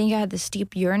I think I had this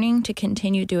deep yearning to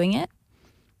continue doing it.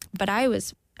 But I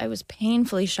was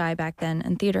painfully shy back then,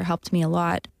 and theater helped me a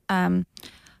lot.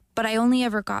 But I only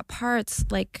ever got parts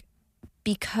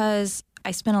because I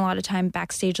spent a lot of time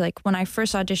backstage. Like when I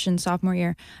first auditioned sophomore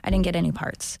year, I didn't get any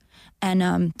parts. And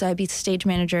I'd be the stage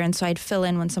manager, and so I'd fill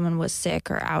in when someone was sick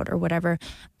or out or whatever.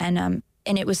 And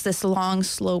it was this long,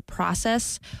 slow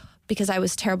process because I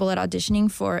was terrible at auditioning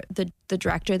for the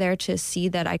director there to see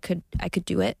that I could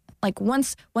do it. Like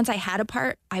once I had a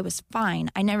part, I was fine.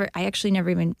 I actually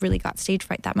never even really got stage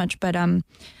fright that much, but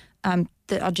the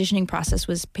auditioning process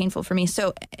was painful for me.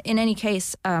 So in any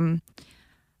case,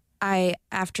 I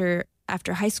after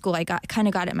high school, I got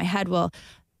it in my head, well,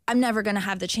 I'm never going to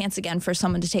have the chance again for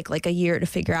someone to take like a year to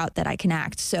figure out that I can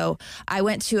act. So I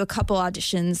went to a couple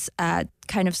auditions,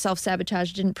 kind of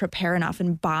self-sabotage, didn't prepare enough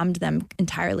and bombed them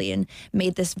entirely and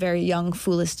made this very young,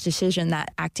 foolish decision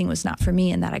that acting was not for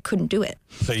me and that I couldn't do it.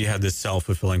 So you had this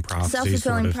self-fulfilling prophecy.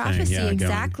 Self-fulfilling prophecy, thing. Yeah,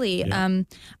 exactly. Yeah.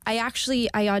 I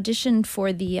auditioned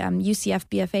for the UCF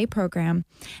BFA program,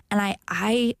 and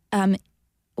I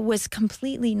was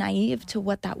completely naive to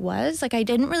what that was. Like I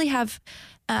didn't really have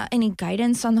any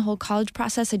guidance on the whole college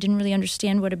process. I didn't really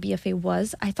understand what a BFA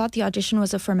was. I thought the audition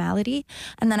was a formality.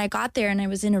 And then I got there and I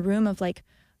was in a room of like,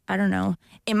 I don't know.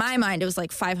 In my mind, it was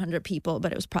like 500 people,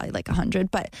 but it was probably like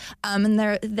 100. But and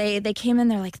they came in.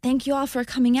 They're like, "Thank you all for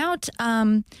coming out.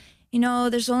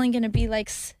 There's only going to be like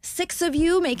 6 of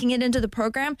you making it into the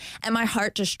program." And my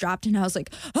heart just dropped, and I was like,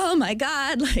 "Oh my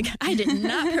God!" Like I did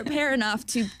not prepare enough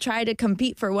to try to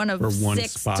compete for one of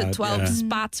 6 spot, to 12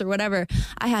 spots or whatever.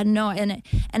 I had and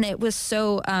it was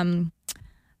so.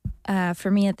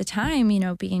 For me at the time,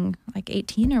 being like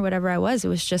 18 or whatever I was, it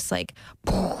was just like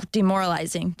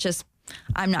demoralizing. Just,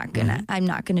 I'm not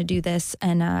gonna do this.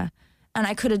 And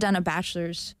I could have done a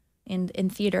bachelor's in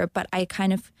theater, but I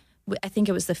think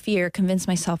it was the fear, convinced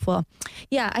myself, well,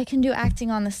 yeah, I can do acting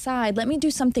on the side. Let me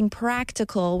do something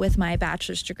practical with my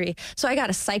bachelor's degree. So I got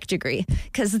a psych degree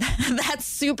because that's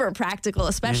super practical,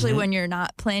 especially when you're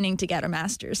not planning to get a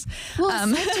master's. Well,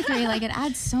 psych degree, like it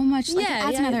adds so much, like it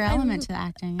adds another element to the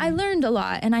acting. I learned a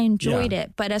lot and I enjoyed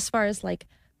it. But as far as like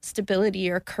stability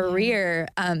or career,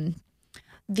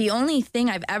 the only thing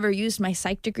I've ever used my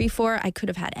psych degree for, I could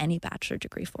have had any bachelor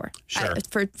degree for. Sure.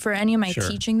 For any of my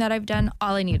teaching that I've done,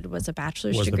 all I needed was a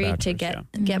bachelor's degree to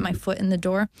get my foot in the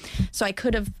door. So I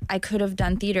could have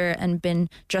done theater and been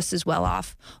just as well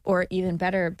off, or even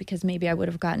better, because maybe I would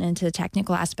have gotten into the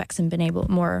technical aspects and been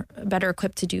better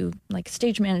equipped to do like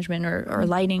stage management or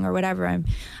lighting or whatever.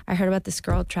 I heard about this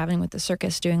girl traveling with the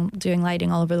circus doing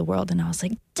lighting all over the world, and I was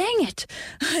like, dang it,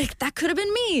 like that could have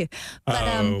been me.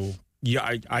 But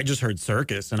yeah, I just heard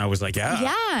circus, and I was like, yeah.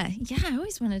 I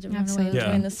always wanted to run away and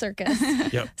join the circus.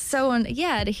 Yep. So,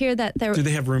 to hear that there... Do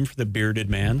they have room for the bearded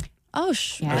man? Oh,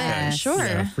 Yes. sure.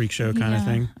 Yeah, freak show kind of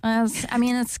thing?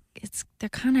 It's they're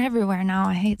kind of everywhere now,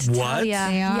 I hate to tell you. They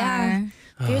are. Yeah.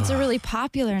 Beards are really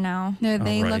popular now. No,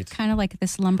 they right. look kind of like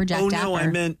this lumberjack dapper. No, I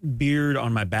meant beard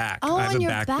on my back. Oh, I have on a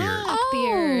your back back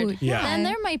beard. beard. Yeah. Then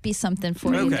there might be something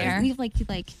for you Okay. there. You make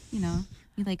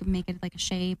it like a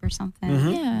shape or something.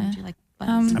 Yeah. You do like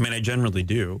buttons. I mean, I generally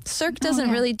do. Cirque doesn't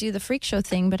really do the freak show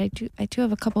thing, but I do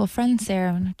have a couple of friends there,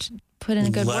 and I should put in a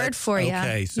good word for you.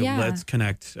 Okay, so let's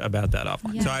connect about that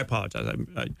offline. Yeah. So I apologize.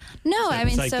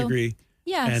 Psych degree.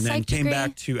 Yeah, and then psych came degree.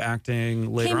 back to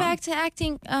acting later on. Came back to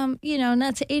acting,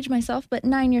 not to age myself, but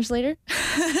 9 years later.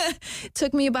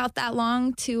 Took me about that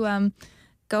long to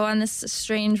go on this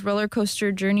strange roller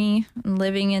coaster journey, and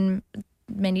living in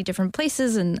many different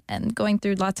places and going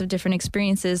through lots of different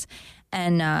experiences,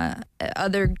 and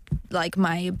other, like,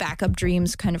 my backup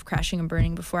dreams kind of crashing and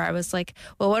burning before I was like,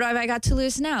 well, what have I got to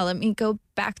lose now? Let me go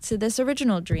back to this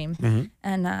original dream. Mm-hmm.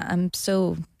 And I'm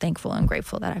so thankful and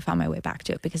grateful that I found my way back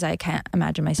to it, because I can't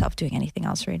imagine myself doing anything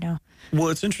else right now. Well,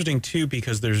 it's interesting, too,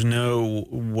 because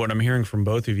what I'm hearing from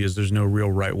both of you is there's no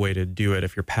real right way to do it.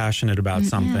 If you're passionate about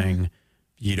something,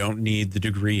 you don't need the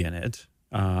degree in it.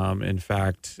 In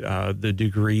fact, the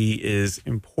degree is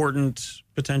important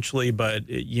potentially, but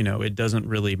it doesn't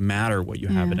really matter what you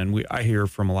have it in. I hear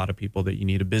from a lot of people that you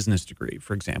need a business degree,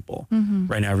 for example.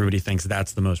 Right now, everybody thinks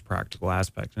that's the most practical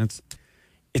aspect, and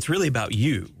it's really about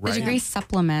you, right? The degree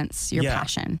supplements your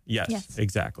passion. Yes,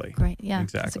 exactly. Great. Yeah,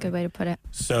 exactly. That's a good way to put it.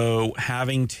 So,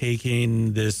 having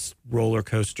taken this roller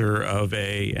coaster of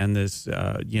these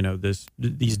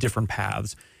different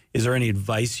paths, is there any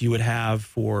advice you would have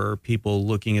for people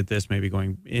looking at this, maybe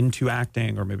going into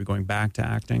acting or maybe going back to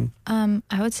acting?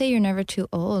 I would say you're never too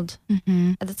old.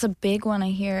 That's a big one I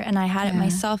hear, and I had it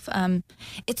myself.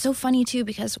 It's so funny, too,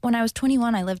 because when I was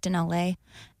 21, I lived in LA,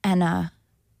 and I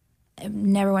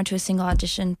never went to a single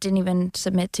audition, didn't even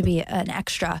submit to be an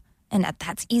extra. And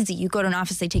that's easy. You go to an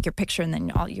office, they take your picture, and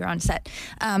then you're on set.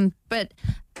 But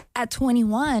at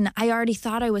 21, I already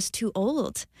thought I was too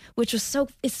old, which was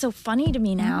it's so funny to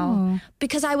me now,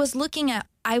 because I was looking at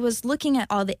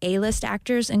all the A-list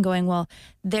actors and going, well,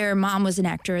 their mom was an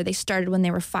actor, or they started when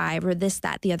they were 5, or this,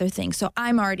 that, the other thing. So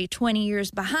I'm already 20 years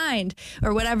behind,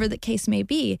 or whatever the case may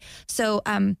be. So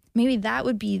maybe that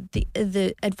would be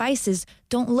the advice: is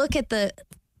don't look at the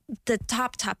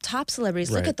top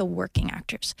celebrities. Look at the working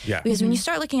actors. Yeah. Because when you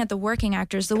start looking at the working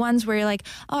actors, the ones where you're like,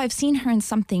 oh, I've seen her in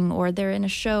something, or they're in a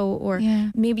show, or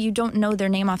maybe you don't know their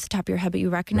name off the top of your head, but you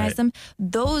recognize them.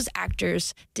 Those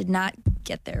actors did not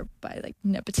get there by like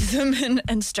nepotism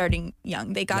and starting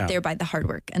young. They got there by the hard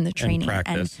work and the training. And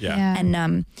practice,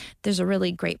 And there's a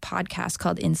really great podcast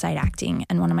called Inside Acting.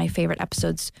 And one of my favorite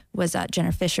episodes was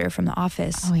Jenna Fisher from The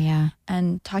Office. Oh, yeah.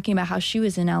 And talking about how she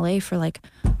was in LA for like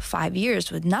 5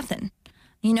 years with nothing.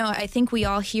 I think we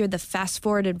all hear the fast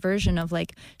forwarded version of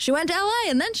like, she went to LA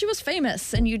and then she was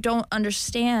famous, and you don't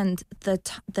understand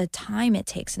the time it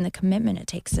takes and the commitment it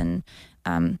takes and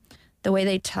the way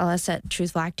they tell us at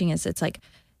Truthful Acting is it's like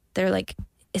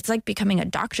it's like becoming a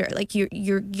doctor. Like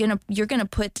you're gonna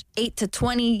put 8 to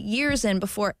 20 years in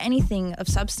before anything of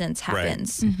substance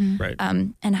happens. Right.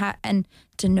 And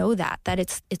to know that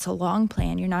it's a long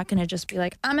plan. You're not gonna just be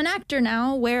like, I'm an actor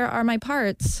now. Where are my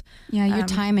parts? Yeah, your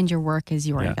time and your work is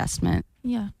your investment.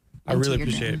 Yeah. I really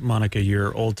appreciate, Monica,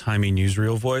 your old-timey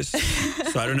newsreel voice.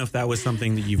 So I don't know if that was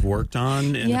something that you've worked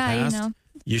on in the past. You know.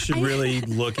 You should really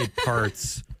look at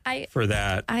parts for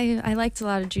that. I liked a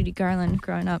lot of Judy Garland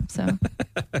growing up. So,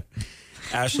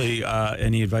 Ashley,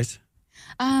 any advice?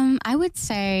 I would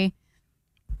say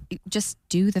just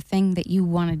do the thing that you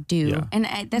want to do. Yeah.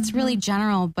 And that's really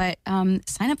general, but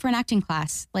sign up for an acting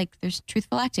class. Like there's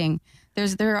Truthful Acting.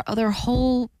 There are a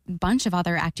whole bunch of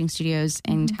other acting studios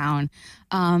in town.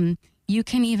 You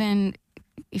can even,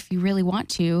 if you really want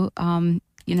to,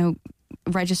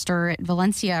 register at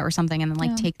Valencia or something and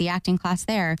then take the acting class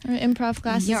there. Or improv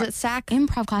classes at SAC.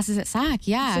 Improv classes at SAC,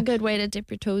 yeah. It's a good way to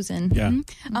dip your toes in. Yeah.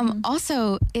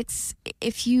 Also, it's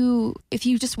if you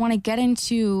just want to get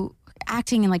into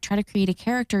acting and try to create a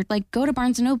character, go to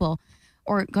Barnes & Noble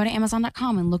or go to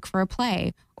Amazon.com and look for a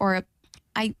play. Or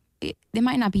it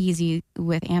might not be easy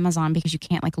with Amazon because you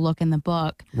can't look in the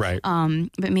book. Right.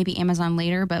 But maybe Amazon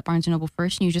later, but Barnes & Noble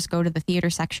first, and you just go to the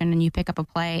theater section and you pick up a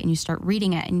play and you start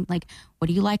reading it and what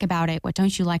do you like about it? What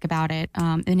don't you like about it?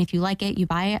 And if you like it, you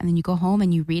buy it and then you go home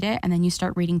and you read it and then you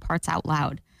start reading parts out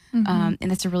loud. And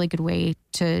that's a really good way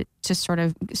to sort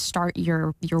of start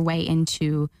your way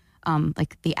into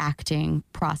the acting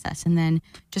process. And then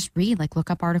just read,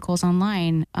 look up articles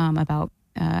online about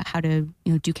how to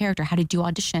do character, how to do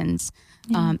auditions,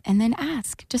 and then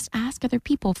ask other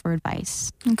people for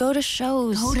advice. And go to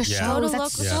shows.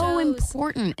 That's so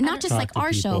important. Not just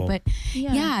our show, but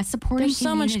supporting. There's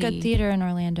so much good theater in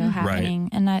Orlando happening,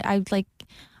 and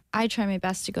I try my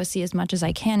best to go see as much as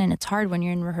I can, and it's hard when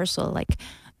you're in rehearsal.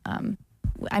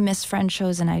 I miss friend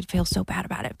shows and I feel so bad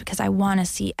about it because I want to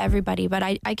see everybody, but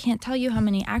I can't tell you how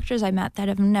many actors I met that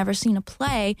have never seen a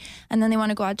play and then they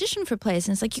want to go audition for plays,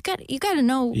 and it's like you got to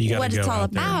know what it's all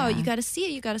about. You got to see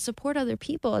it. You got to support other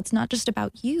people. It's not just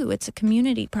about you. It's a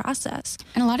community process.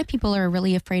 And a lot of people are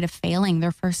really afraid of failing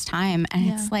their first time, and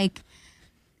it's like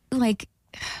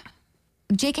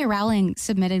J.K. Rowling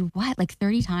submitted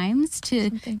 30 times to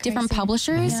different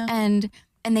publishers,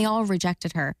 and they all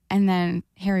rejected her. And then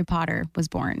Harry Potter was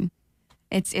born.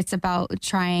 It's about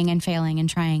trying and failing and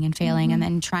trying and failing and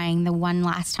then trying the one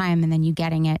last time and then you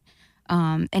getting it.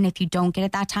 And if you don't get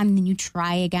it that time, then you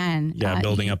try again. Yeah,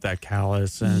 building up that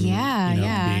callus and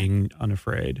being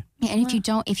unafraid. And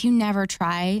if you never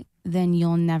try, then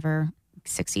you'll never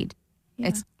succeed. Yeah.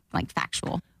 It's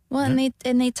factual. Well,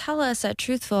 and they tell us at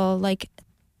Truthful,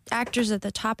 actors at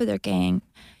the top of their gang,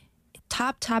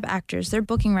 top actors, their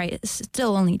booking rate is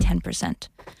still only 10%.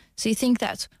 So you think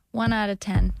that's 1 out of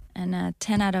 10 and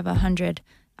 10 out of 100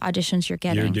 auditions you're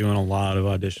getting. You're doing a lot of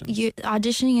auditions.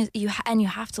 Auditioning is you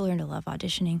have to learn to love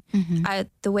auditioning.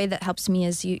 The way that helps me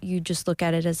is you just look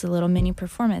at it as a little mini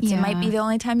performance. It might be the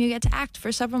only time you get to act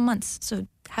for several months. So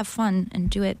have fun and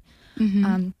do it.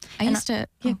 I used to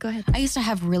go ahead. I used to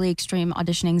have really extreme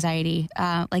audition anxiety,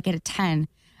 at a 10,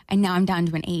 and now I'm down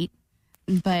to an 8.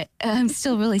 But I'm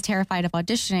still really terrified of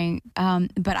auditioning.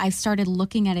 But I've started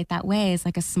looking at it that way as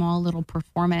a small little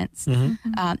performance. And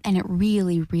it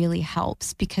really, really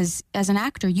helps because as an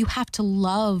actor, you have to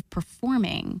love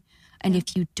performing. And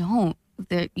if you don't,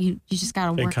 you just got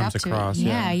to work up to across, it.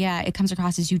 Yeah. It comes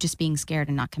across as you just being scared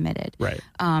and not committed. Right.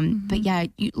 But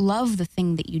you love the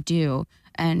thing that you do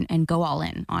and go all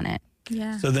in on it.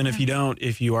 Yeah. So then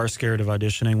if you are scared of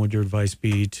auditioning, would your advice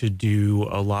be to do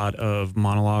a lot of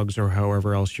monologues or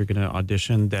however else you're going to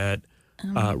audition that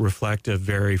reflect a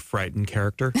very frightened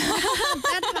character?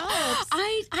 That helps.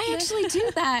 I actually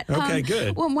do that. Okay,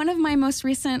 good. Well, one of my most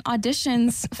recent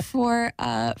auditions for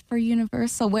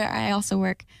Universal, where I also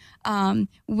work,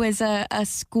 was a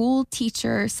school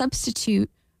teacher substitute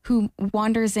who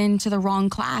wanders into the wrong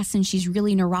class and she's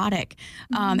really neurotic.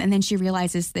 And then she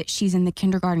realizes that she's in the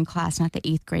kindergarten class, not the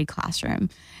 8th grade classroom.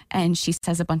 And she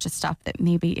says a bunch of stuff that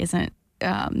maybe isn't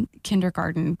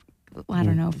kindergarten, I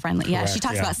don't know, friendly. Correct, yeah, she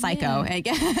talks about Psycho,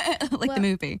 the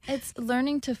movie. It's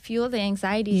learning to fuel the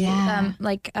anxiety. Yeah.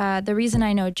 The reason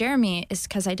I know Jeremy is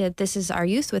because I did This Is Our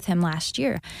Youth with him last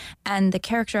year. And the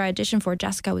character I auditioned for,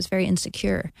 Jessica, was very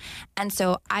insecure. And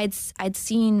so I'd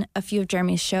seen a few of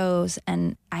Jeremy's shows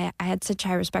and I had such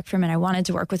high respect for him, and I wanted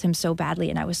to work with him so badly.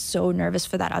 And I was so nervous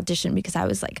for that audition because I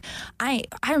was like, I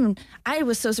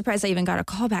was so surprised I even got a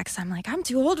call back. So I'm like, I'm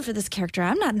too old for this character.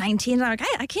 I'm not 19. I'm like,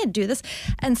 I can't do this.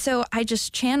 And so I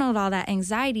just channeled all that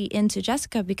anxiety into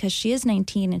Jessica because she is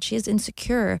 19 and she is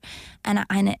insecure, and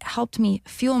it helped me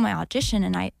fuel my audition.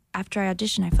 And after I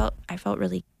auditioned, I felt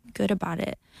really good about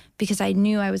it because I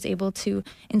knew I was able to,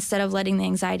 instead of letting the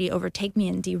anxiety overtake me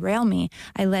and derail me,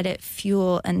 I let it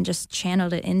fuel and just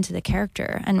channeled it into the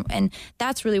character. And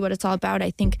that's really what it's all about.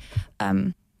 I think,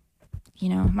 my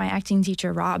acting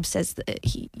teacher, Rob, says that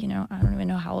I don't even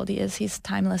know how old he is. He's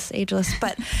timeless, ageless,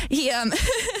 but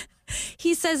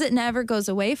he says it never goes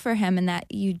away for him, and that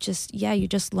you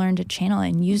just learn to channel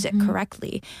and use it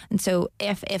correctly. And so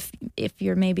if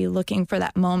you're maybe looking for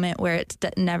that moment where it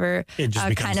never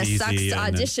kind of sucks to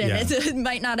audition, it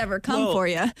might not ever come for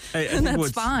you. And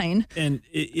that's fine. And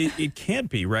it can't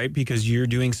be, right? Because you're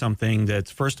doing something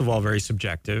that's, first of all, very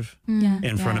subjective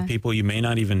in front of people you may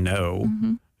not even know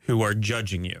who are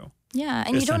judging you. Yeah,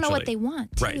 and you don't know what they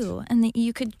want, too. Right. And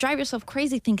you could drive yourself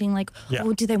crazy thinking, like,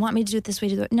 oh, do they want me to do it this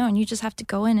way? No, and you just have to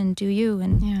go in and do you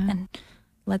and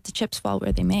let the chips fall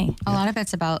where they may. A lot of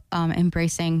it's about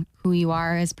embracing who you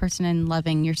are as a person and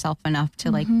loving yourself enough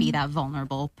to, like, be that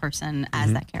vulnerable person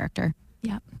as that character.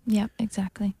 Yep,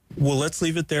 exactly. Well, let's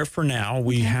leave it there for now.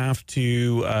 We have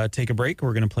to take a break.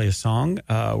 We're going to play a song.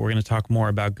 We're going to talk more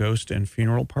about Ghost and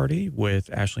Funeral Party with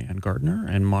Ashley Ann Gardner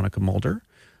and Monica Mulder.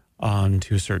 On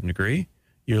To a Certain Degree.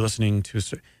 You're listening to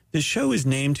this show is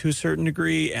named To a Certain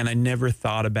Degree, and I never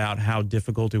thought about how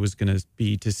difficult it was going to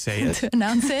be to say it. To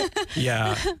announce it?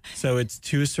 Yeah. So it's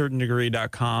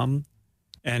toacertaindegree.com,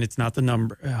 and it's not the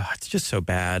number. It's just so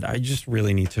bad. I just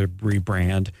really need to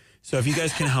rebrand. So if you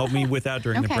guys can help me with that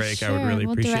during the break, sure. I would really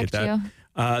appreciate that.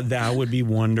 That would be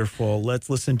wonderful. Let's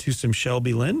listen to some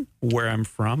Shelby Lynn, Where I'm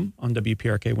From, on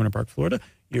WPRK, Winter Park, Florida.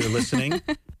 You're listening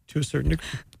To a Certain Degree.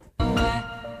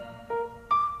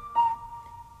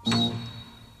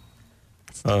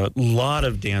 A lot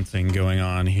of dancing going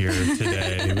on here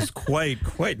today. It was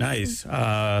quite nice.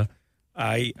 I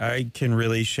can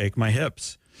really shake my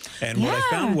hips. And what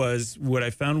I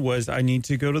found was I need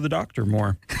to go to the doctor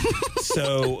more.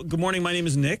 So, good morning. My name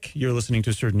is Nick. You're listening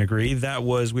To a Certain Degree.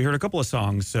 We heard a couple of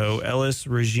songs. So, Ellis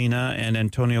Regina and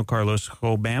Antonio Carlos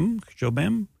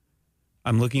Jobim.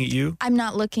 I'm looking at you. I'm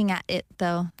not looking at it,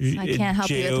 though. I can't help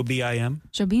you. Jobim?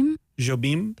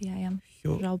 Jobim? B-I-M.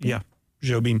 Yeah.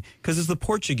 Jobim, because it's the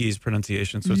Portuguese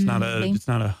pronunciation, so it's not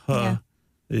a huh. Yeah.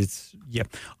 It's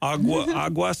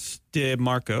Aguas de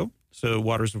Marco, so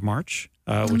Waters of March,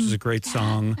 which is a great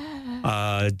song.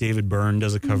 David Byrne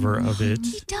does a cover of it.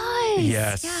 He does.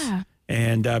 Yes. Yeah.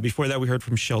 And before that, we heard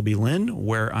from Shelby Lynn,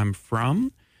 Where I'm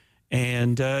From.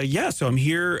 And so I'm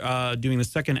here doing the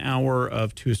second hour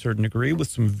of To a Certain Degree with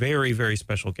some very, very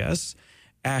special guests.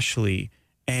 Ashley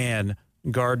Ann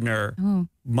Gardner,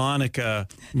 Monica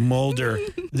Mulder.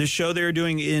 The show they're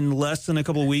doing in less than a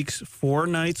couple of weeks, 4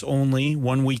 nights only,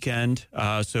 1 weekend.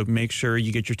 So make sure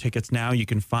you get your tickets now. You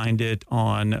can find it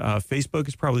on Facebook.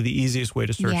 It's probably the easiest way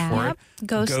to search for it.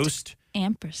 Ghost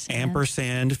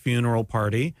Ampersand Funeral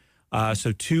Party.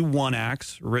 So 2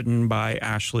 one-acts written by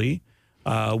Ashley.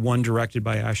 One directed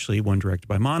by Ashley, one directed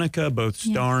by Monica, both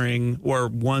starring, or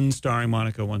one starring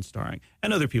Monica, one starring,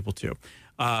 and other people too.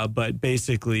 But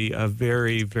basically a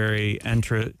very, very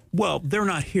well, they're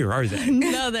not here, are they?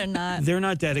 No, they're not. They're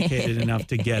not dedicated enough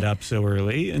to get up so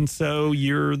early. And so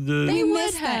you're the... They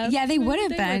would have. Yeah, they would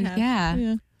have been.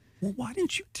 Yeah. Well, why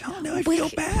didn't you tell me? I feel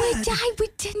bad. We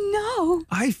didn't know.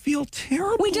 I feel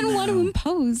terrible. We didn't want to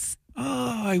impose.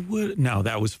 Oh, I would. No,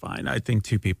 that was fine. I think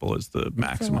 2 people is the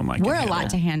maximum I can We're handle. A lot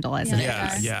to handle, isn't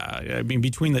it? Yeah. I mean,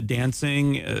 between the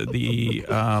dancing, the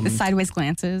sideways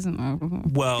glances.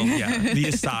 The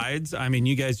asides. I mean,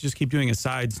 you guys just keep doing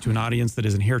asides to an audience that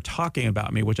isn't here talking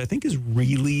about me, which I think is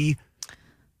really...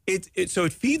 So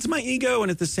it feeds my ego,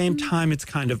 and at the same time, it's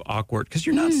kind of awkward because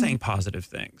you're not saying positive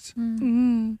things.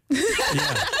 Yeah.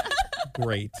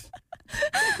 Great.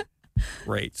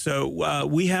 So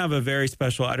we have a very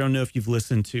special, I don't know if you've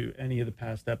listened to any of the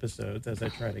past episodes as I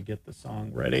try to get the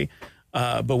song ready,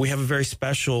 but we have a very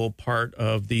special part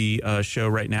of the show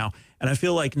right now. And I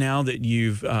feel like now that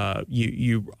you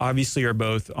obviously are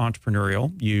both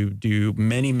entrepreneurial, you do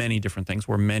many, many different things,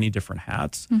 wear many different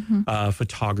hats,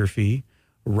 photography,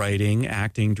 writing,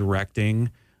 acting,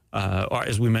 directing, or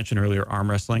as we mentioned earlier,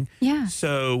 arm wrestling. Yeah.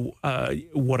 So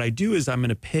what I do is I'm going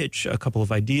to pitch a couple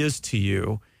of ideas to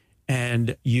you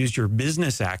and use your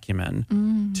business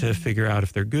acumen to figure out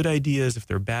if they're good ideas, if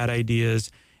they're bad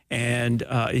ideas. And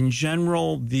in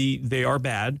general, they are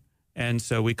bad. And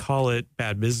so we call it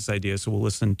Bad Business Ideas. So we'll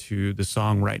listen to the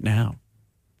song right now.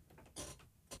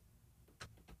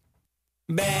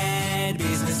 Bad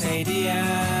business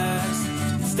ideas.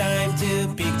 It's time to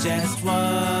pick just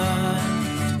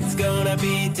one. It's gonna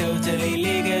be totally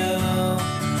legal.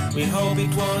 We hope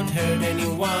it won't hurt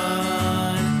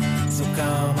anyone. So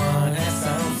come on, have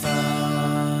some fun.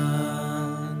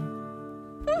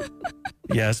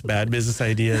 Yes, bad business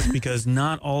ideas, because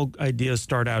not all ideas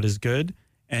start out as good,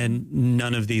 and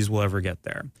none of these will ever get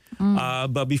there.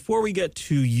 But before we get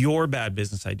to your bad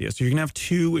business idea, so you're going to have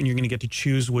two, and you're going to get to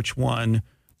choose which one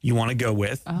you want to go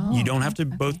with. You don't have to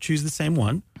both choose the same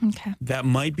one. Okay. That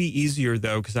might be easier,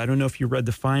 though, because I don't know if you read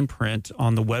the fine print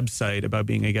on the website about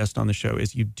being a guest on the show,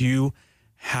 is you do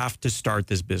have to start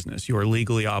this business. You are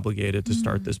legally obligated to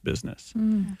start this business.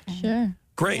 Sure.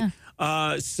 Great.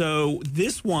 So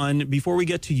this one, before we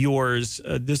get to yours,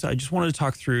 I just wanted to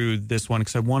talk through this one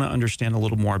because I want to understand a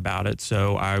little more about it.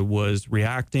 So I was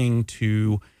reacting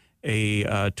to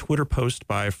a Twitter post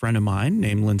by a friend of mine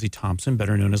named Lindsay Thompson,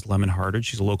 better known as Lemon Hearted.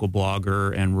 She's a local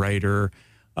blogger and writer,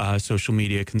 social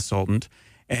media consultant.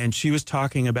 And she was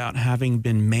talking about having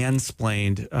been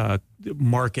mansplained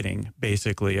marketing,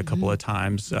 basically, a couple of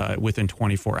times within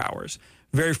 24 hours.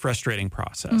 Very frustrating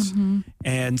process.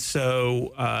 And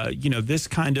so, this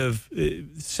kind of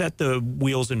set the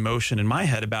wheels in motion in my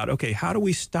head about, okay, how do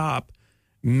we stop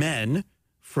men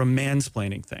from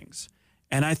mansplaining things?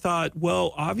 And I thought,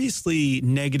 well, obviously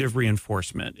negative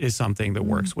reinforcement is something that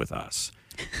works with us.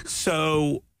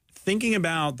 So thinking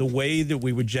about the way that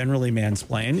we would generally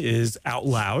mansplain is out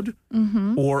loud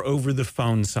or over the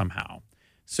phone somehow.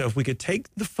 So if we could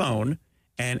take the phone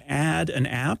and add an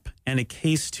app and a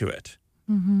case to it.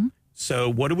 So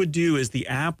what it would do is the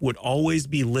app would always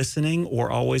be listening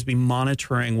or always be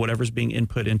monitoring whatever's being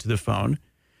input into the phone.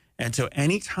 And so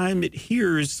anytime it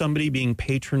hears somebody being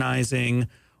patronizing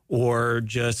or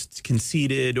just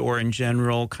conceited or in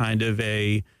general kind of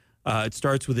it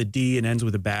starts with a D and ends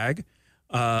with a bag,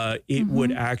 it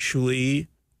would actually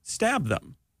stab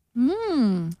them.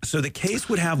 So the case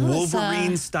would have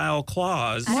Wolverine-style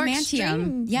claws.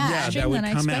 Adamantium. Yeah. That would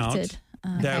come out.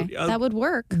 That would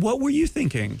work. What were you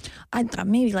thinking? I thought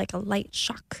maybe like a light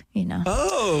shock,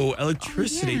 Oh,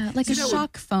 electricity. Yeah, like a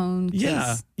shock phone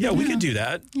case. Yeah, we could do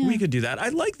that. Yeah. We could do that. I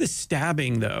like the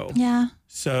stabbing though. Yeah.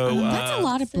 So that's a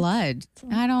lot of blood.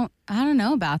 I don't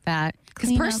know about that.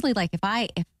 Because personally, like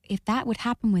if that would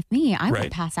happen with me, I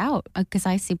would pass out because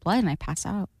I see blood and I pass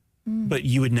out. But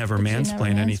you would never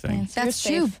mansplain anything. So that's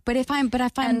true. But if I'm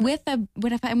with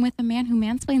a man who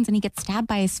mansplains and he gets stabbed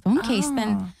by his phone case,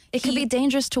 then it could be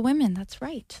dangerous to women. That's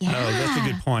right. Yeah. Oh, that's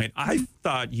a good point. I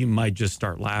thought you might just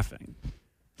start laughing.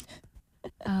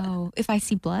 Oh, if I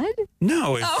see blood?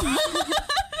 No. If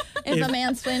a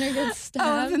mansplainer gets stabbed.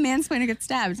 Oh, if a mansplainer gets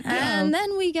stabbed. And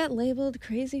then we get labeled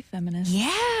crazy feminists.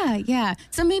 Yeah.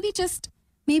 So maybe just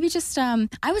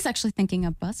I was actually thinking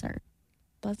a buzzer.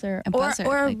 Buzzer. A buzzer,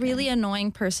 Or a like really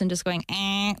annoying person just going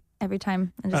every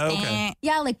time. And just, okay.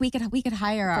 Yeah, like we could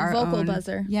hire our vocal own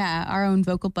buzzer. Yeah, our own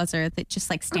vocal buzzer that just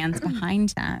like stands behind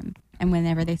them, and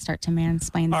whenever they start to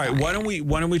mansplain. All right, why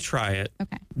don't we try it?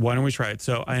 Okay. Why don't we try it?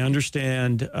 So I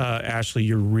understand, Ashley,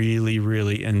 you're really,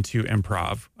 really into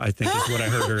improv, I think is what I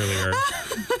heard earlier.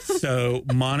 So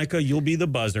Monica, you'll be the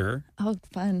buzzer. Oh,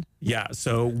 fun. Yeah.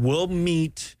 So we'll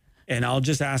meet and I'll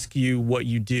just ask you what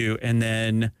you do, and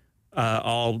then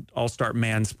I'll start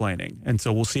mansplaining. And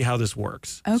so we'll see how this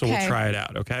works. Okay. So we'll try it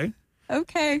out, okay?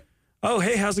 Okay. Oh,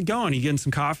 hey, how's it going? You getting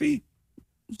some coffee?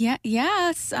 Yeah.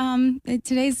 Yes.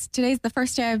 Today's the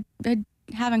first day I've been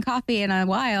having coffee in a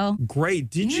while. Great.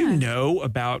 Did you know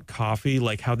about coffee,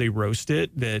 like how they roast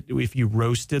it? That if you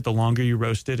roast it, the longer you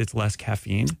roast it, it's less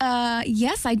caffeine?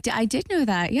 Yes, I did know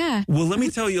that. Yeah. Well, let me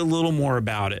tell you a little more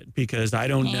about it because I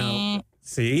don't know.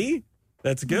 See?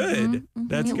 That's good.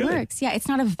 That's it good. works. Yeah, it's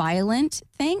not a violent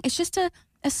thing. It's just a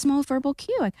small verbal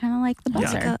cue. I kind of like the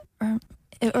buzzer. Or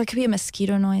it could be a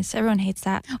mosquito noise. Everyone hates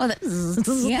that. Oh,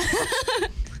 yeah.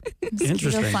 Mosquito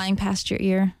Interesting. flying past your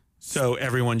ear. So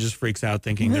everyone just freaks out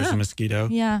thinking there's a mosquito.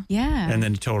 Yeah. Yeah. And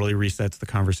then it totally resets the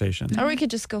conversation. Or we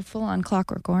could just go full on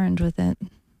Clockwork Orange with it.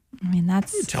 I mean,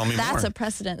 Tell me that's more. a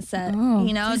precedent set. Oh,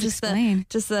 please just explain.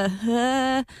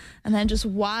 and then just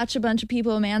watch a bunch of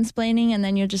people mansplaining, and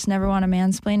then you'll just never want to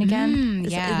mansplain again.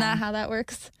 Isn't that how that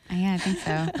works? Yeah, I think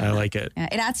so. I like it. Yeah,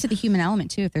 it adds to the human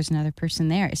element too. If there's another person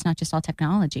there, it's not just all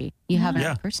technology. You have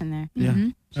another person there. Yeah.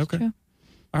 Okay. True.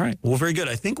 All right. Well, very good.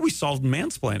 I think we solved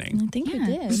mansplaining. I think we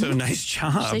did. So nice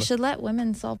job. They should let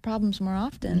women solve problems more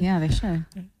often. Yeah, they should.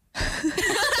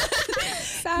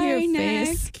 Sorry, Your Nick.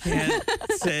 face. Can't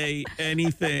say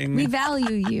anything. We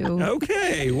value you.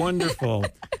 Okay, wonderful.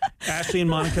 Ashley and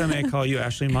Monica, may I call you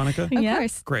Ashley and Monica? Of Yeah.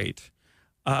 course. Great.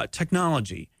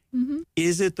 Technology.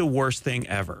 Is it the worst thing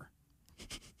ever?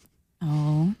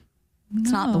 Oh,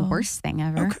 it's not the No. worst thing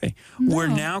ever. Okay. We're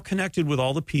now connected with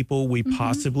all the people we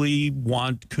possibly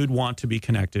could want to be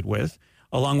connected with,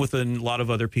 along with a lot of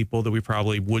other people that we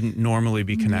probably wouldn't normally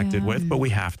be connected with, but we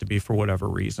have to be for whatever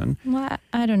reason. Well,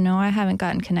 I don't know. I haven't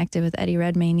gotten connected with Eddie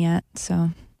Redmayne yet,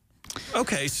 so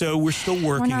Okay, so we're still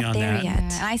we're working not on there that. yet.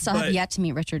 And I still But- have yet to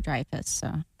meet Richard Dreyfuss.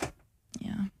 So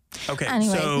Yeah. Okay,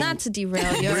 Anyway, so not to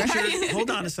derail you. Richard, hold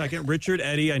on a second. Richard,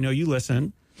 Eddie, I know you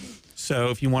listen. So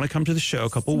if you want to come to the show a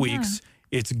couple weeks,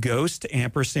 it's Ghost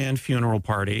 & Funeral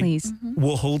Party. please.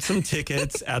 We'll hold some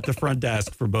tickets at the front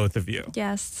desk for both of you.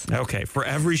 Yes. Okay, for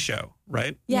every show,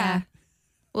 right? Yeah.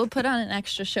 We'll put on an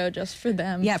extra show just for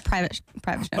them. Yeah, private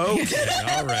show. Okay,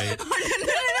 all right.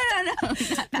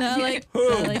 No, like,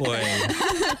 Oh, like- boy.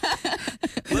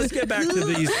 Let's get back to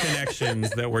these connections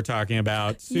that we're talking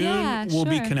about. Soon Yeah, we'll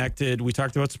be sure. connected. We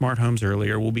talked about smart homes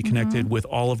earlier. We'll be connected with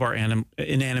all of our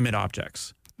inanimate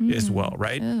objects as well,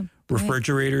 right? Oh, boy.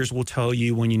 Refrigerators will tell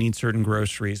you when you need certain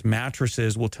groceries.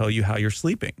 Mattresses will tell you how you're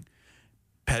sleeping.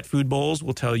 Pet food bowls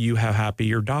will tell you how happy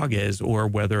your dog is or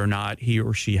whether or not he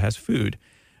or she has food.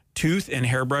 Tooth and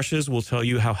hairbrushes will tell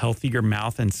you how healthy your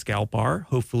mouth and scalp are,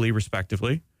 hopefully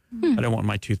respectively. I don't want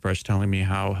my toothbrush telling me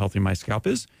how healthy my scalp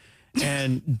is.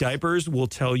 And diapers will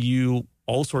tell you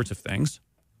all sorts of things.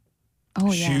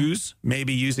 Oh, yeah. Shoes,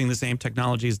 maybe using the same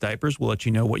technology as diapers, will let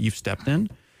you know what you've stepped in.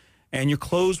 And your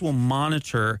clothes will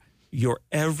monitor your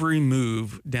every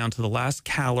move down to the last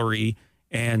calorie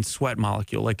and sweat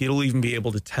molecule. Like it'll even be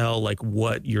able to tell like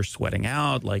what you're sweating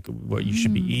out, like what you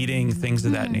should be eating, things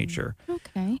of that nature.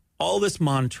 Okay. All this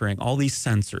monitoring, all these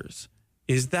sensors,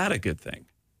 is that a good thing?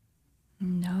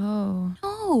 No.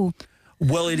 Oh,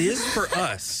 Well, it is for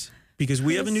us because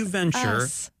we have a new venture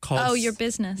Us. called Oh, your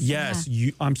business. Yes,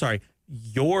 I'm sorry,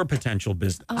 your potential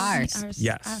business. Oh, Ours.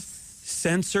 Yes. Us.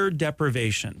 Sensor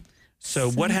deprivation.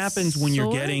 So what happens when you're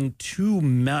Sensor? getting too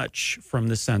much from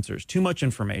the sensors? Too much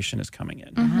information is coming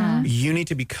in. Mm-hmm. You need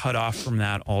to be cut off from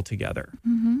that altogether.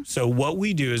 So what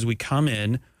we do is we come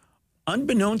in,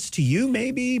 unbeknownst to you,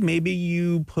 maybe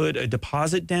you put a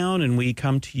deposit down and we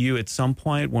come to you at some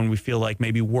point when we feel like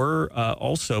maybe we're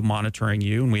also monitoring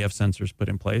you and we have sensors put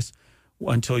in place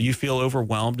until you feel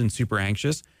overwhelmed and super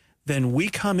anxious. Then we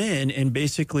come in and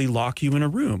basically lock you in a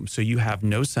room. So you have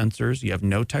no sensors, you have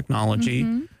no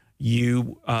technology.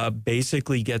 You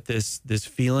basically get this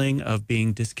feeling of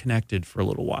being disconnected for a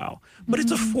little while. But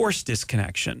it's a forced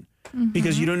disconnection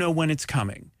because you don't know when it's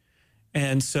coming.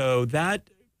 And so that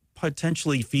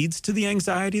potentially feeds to the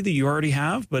anxiety that you already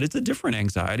have, but it's a different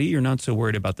anxiety. You're not so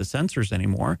worried about the sensors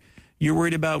anymore. You're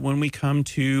worried about when we come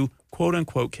to quote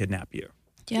unquote kidnap you.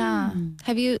 Yeah.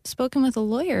 Have you spoken with a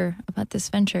lawyer about this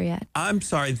venture yet? I'm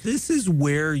sorry, this is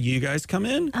where you guys come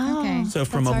in. Oh, Okay. So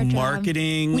from that's a our job.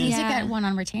 marketing we need to Yeah. get one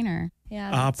on retainer.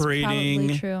 Yeah, that's operating.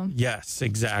 probably true. Yes,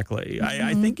 exactly.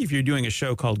 I think if you're doing a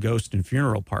show called Ghost &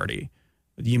 Funeral Party,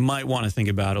 you might want to think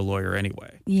about a lawyer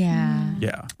anyway. Yeah.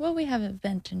 Yeah. Well, we have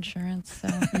event insurance, so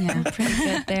Yeah. we're pretty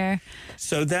good there.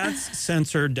 So that's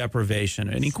sensor deprivation.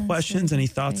 Any Sensor questions, any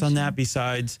thoughts on that deprivation.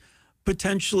 besides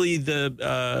potentially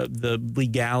the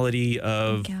legality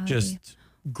of just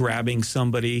grabbing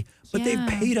somebody, but they've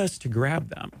Yeah. paid us to grab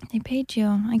them. They paid you.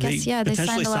 I guess, They they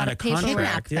potentially signed a lot sign a of paperwork.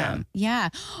 contract. Kidnap Yeah. them. Yeah.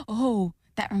 Oh,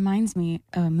 that reminds me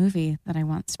of a movie that I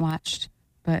once watched.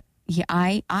 But yeah,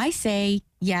 I say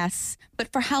yes.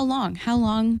 But for how long? How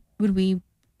long would we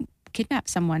kidnap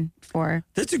someone for?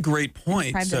 That's a great point.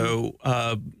 Deprive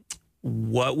So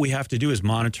what we have to do is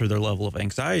monitor their level of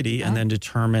anxiety Oh. and then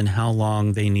determine how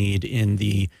long they need in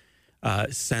the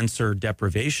sensor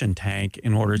deprivation tank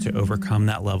in order to overcome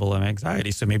that level of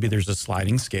anxiety. So maybe there's a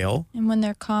sliding scale. And when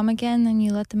they're calm again, then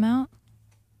you let them out?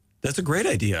 That's a great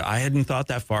idea. I hadn't thought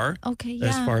that far Okay,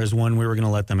 as yeah. far as when we were going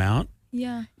to let them out.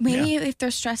 Yeah. Maybe if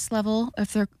their stress level,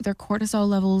 if their cortisol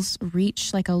levels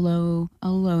reach like a low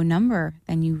number,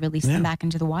 then you release Yeah. them back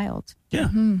into the wild. Yeah,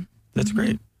 that's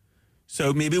great.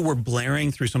 So maybe we're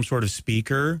blaring through some sort of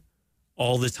speaker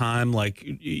all the time, like,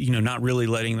 not really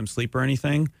letting them sleep or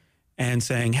anything, and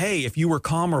saying, hey, if you were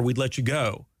calmer, we'd let you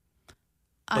go.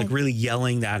 Like really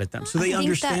yelling that at them. So they I think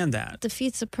understand that.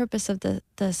 defeats the purpose of the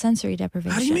sensory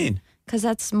deprivation. How do you mean? Because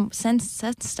that's sense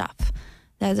stuff.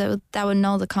 That would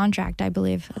null the contract, I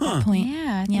believe, at that point.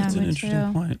 Yeah, I think Yeah. That's an that's interesting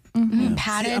true. point. Mm, Yeah.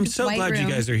 padded See, I'm so white glad room.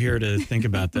 you guys are here to think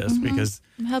about this because,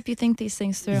 Help you think these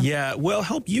things through. yeah, well,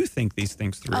 help you think these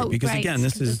things through Oh, because, right, again,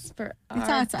 this 'cause is it's for It's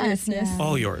our us, business. yeah.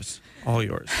 all yours, all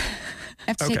yours.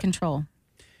 I have to Okay. take control.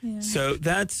 So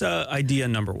that's idea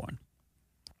number one.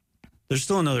 There's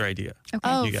still another idea. Okay.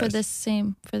 Oh, you for guys.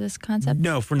 this concept?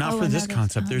 No, not Oh, for this another-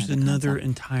 concept. There's another concept.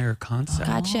 entire concept.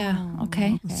 Gotcha.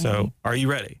 Okay. So, are you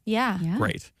ready? Yeah. Yeah.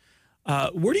 Great.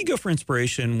 Where do you go for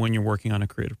inspiration when you're working on a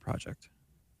creative project?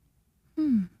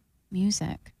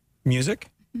 Music. Music?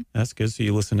 That's good. So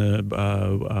you listen to,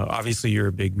 obviously you're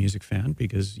a big music fan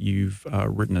because you've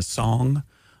written a song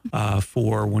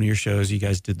for one of your shows. You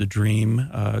guys did the Dream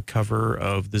cover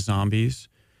of the Zombies,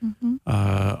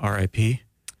 R.I.P.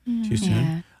 Too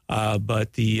soon.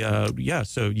 Yeah.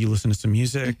 So you listen to some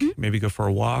music, maybe go for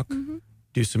a walk,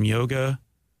 do some yoga,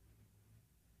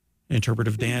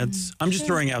 interpretive dance. I'm just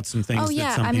throwing out some things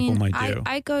that some people might do.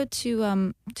 I go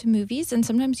to movies and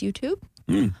sometimes YouTube.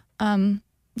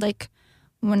 Like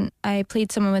when I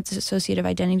played someone with dissociative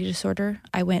identity disorder,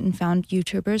 I went and found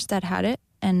YouTubers that had it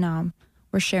and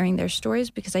were sharing their stories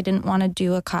because I didn't want to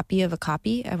do a copy of a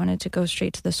copy. I wanted to go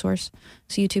straight to the source.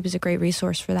 So YouTube is a great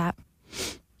resource for that,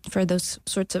 for those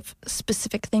sorts of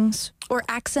specific things or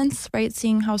accents, right?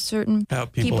 Seeing how certain How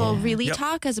people really Yep.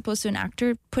 talk as opposed to an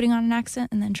actor putting on an accent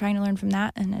and then trying to learn from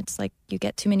that. And it's like you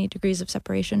get too many degrees of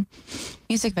separation.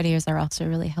 Music videos are also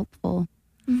really helpful.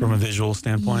 From a visual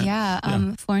standpoint. Yeah.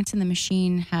 Florence and the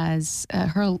Machine has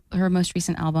her most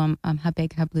recent album, How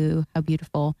Big, How Blue, How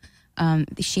Beautiful.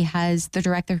 She has the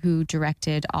director who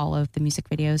directed all of the music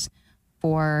videos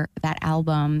for that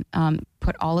album,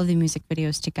 put all of the music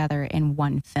videos together in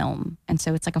one film. And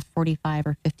so it's like a 45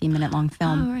 or 50-minute long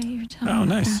film. Oh, right. You're telling Oh, me.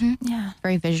 nice. Yeah.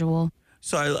 Very visual.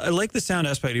 So I like the sound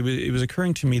aspect. It was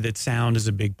occurring to me that sound is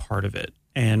a big part of it.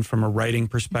 And from a writing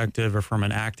perspective or from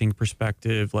an acting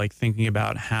perspective, like thinking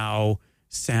about how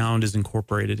sound is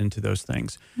incorporated into those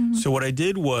things. So what I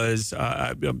did was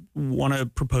I want to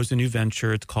propose a new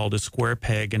venture. It's called A Square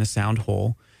Peg in a Sound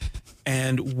Hole.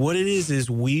 And what it is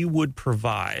we would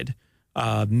provide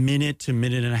minute to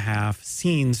minute and a half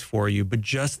scenes for you, but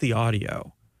just the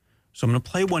audio. So I'm going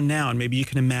to play one now, and maybe you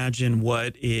can imagine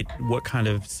what kind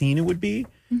of scene it would be,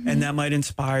 and that might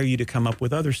inspire you to come up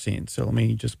with other scenes. So let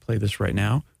me just play this right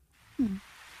now.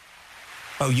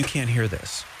 Oh, you can't hear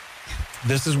this.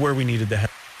 This is where we needed the head.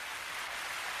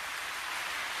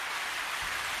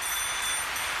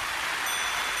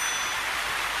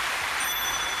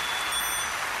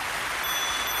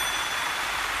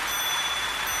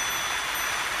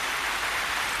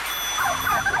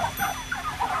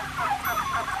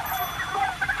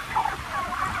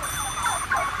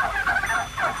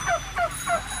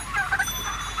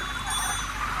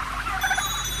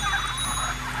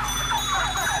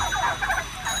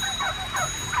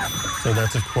 So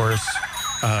that's, of course,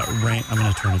 rain. I'm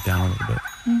going to turn it down a little bit.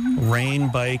 Rain,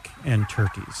 bike, and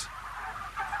turkeys.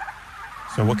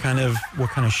 So what kind of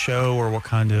show or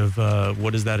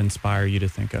what does that inspire you to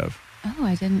think of? Oh,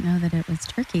 I didn't know that it was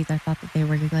turkeys. I thought that they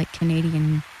were like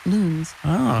Canadian loons.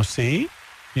 Oh, see?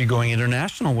 You're going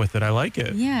international with it. I like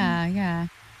it. Yeah.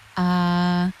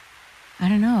 I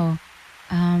don't know.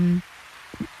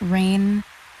 Rain.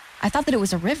 I thought that it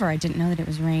was a river. I didn't know that it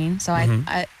was rain. So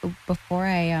I before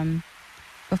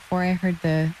I heard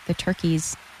the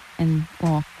turkeys and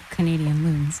Canadian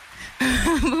loons.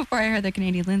 Before I heard the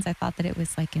Canadian loons, I thought that it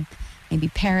was like in maybe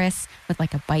Paris with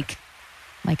like a bike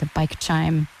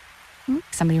chime.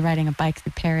 Somebody riding a bike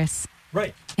through Paris.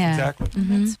 Right. Yeah. Exactly.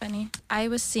 That's funny. I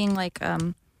was seeing like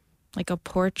a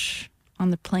porch on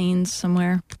the plains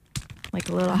somewhere, like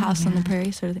a little house on the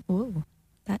prairie sort of thing. Whoa,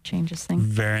 that changes things.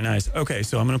 Very nice. Okay,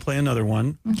 so I'm going to play another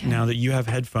one. Okay. Now that you have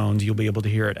headphones, you'll be able to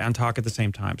hear it and talk at the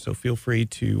same time. So feel free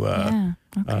to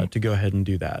to go ahead and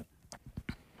do that.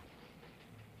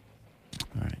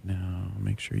 All right, now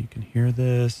make sure you can hear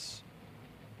this.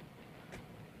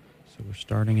 So we're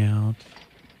starting out.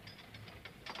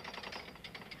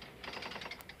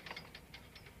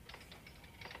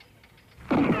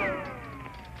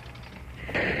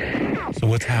 So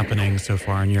what's happening so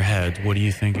far in your head? What are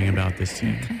you thinking about this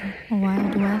scene?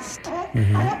 Wild West.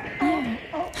 On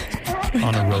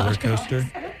a roller coaster?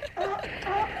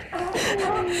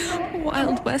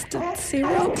 Wild West at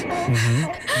SeaWorld.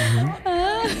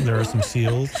 There are some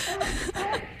seals.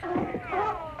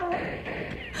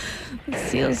 The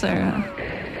seals are.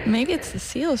 Maybe it's the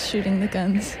seals shooting the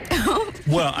guns.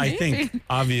 Well, I think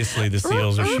obviously the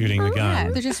seals are shooting the Yeah,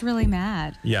 gun. they're just really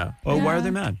mad. Yeah. Oh, why are they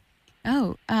mad?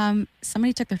 Oh,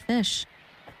 somebody took their fish.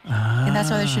 And that's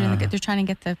why they're shooting. They're trying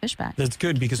to get the fish back. That's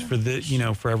good because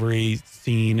for every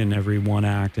scene and every one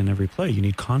act and every play, you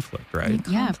need conflict, right?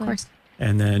 Yeah, of Conflict. course.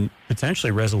 And then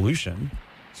potentially resolution.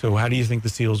 So how do you think the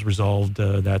seals resolved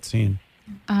that scene?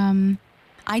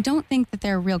 I don't think that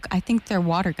they're real. I think they're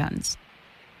water guns.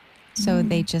 So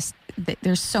they just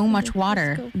there's so much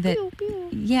water that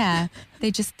Yeah,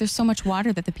 there's so much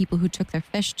water that the people who took their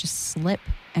fish just slip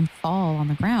and fall on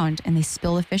the ground, and they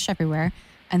spill the fish everywhere,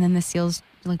 and then the seals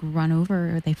like run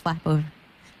over, or they flap over.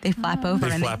 They flap over.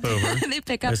 They flap over. And they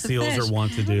pick up As the seals fish. are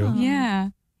wont to do. Yeah.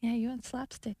 Yeah, you went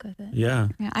slapstick with it. Yeah.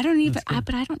 I don't even, That's good.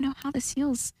 but I don't know how the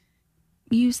seals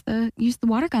use the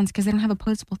water guns because they don't have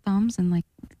opposable thumbs and like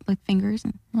fingers.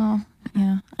 And Well,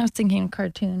 yeah. I was thinking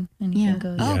cartoon. Anything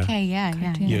goes. Yeah. Okay. Yeah.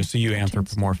 Cartoon. Yeah, so you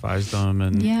anthropomorphized them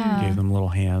and Yeah. gave them little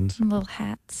hands. And little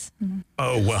hats. And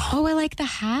Oh, well. Oh, I like the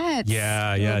hats.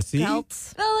 Yeah. little See?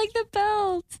 belts. I like the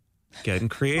belt. Getting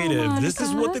creative. Oh, This is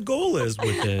Monica. what the goal is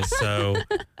with this. So,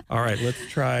 all right, let's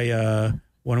try.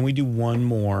 Why don't we do one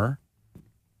more?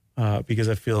 Because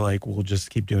I feel like we'll just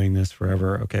keep doing this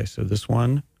forever. Okay, so this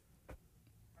one.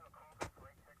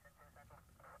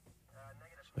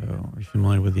 So, are you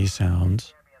familiar with these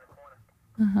sounds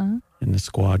Uh-huh. in the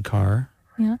squad car?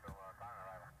 Yeah.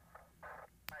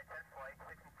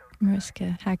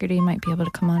 Mariska Haggerty might be able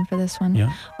to come on for this one.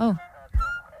 Yeah. Oh,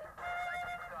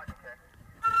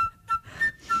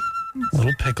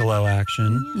 Little piccolo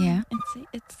action. Yeah.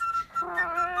 It's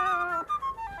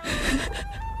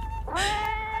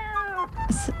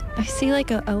I see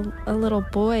like a little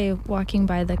boy walking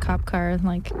by the cop car,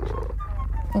 like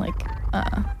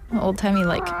old timey,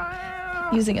 like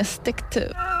using a stick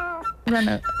to run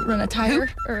a tire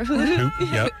or a hoop.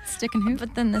 Hoop. Yep. Stick and hoop.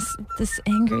 But then this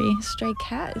angry stray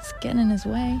cat is getting in his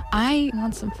way. I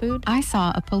Wants some food.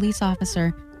 saw a police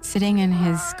officer sitting in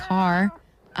his car,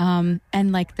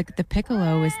 and like the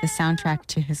piccolo is the soundtrack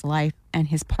to his life, and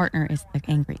his partner is the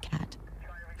angry cat.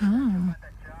 Oh,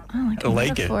 I like I like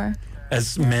it. metaphor.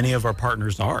 As many of our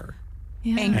partners are.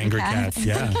 Yeah, Angry cats,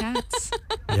 yeah. cats.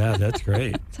 Yeah, that's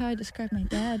great. That's how I describe my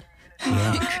dad.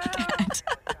 Yeah.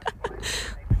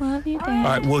 Love you, Dad. All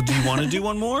right, well, do you want to do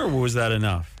one more, or was that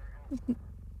enough?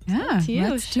 Yeah. to you,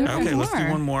 Let's do sure. one Okay, let's do more.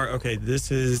 one more. Okay, this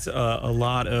is a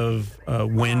lot of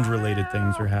wind-related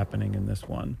things are happening in this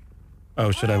one.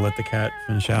 Oh, should I let the cat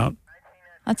finish out?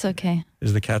 That's okay.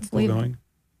 Is the cat still Leave it. going?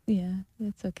 Yeah,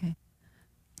 it's okay.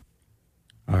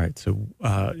 All right, so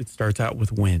it starts out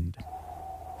with wind.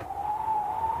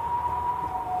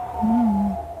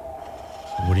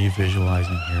 So what are you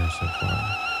visualizing here so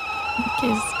far?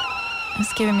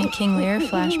 It's giving me King Lear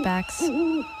flashbacks.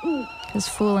 Because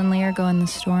Fool and Lear go in the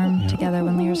storm together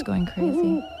when Lear's going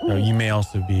crazy. Now, you may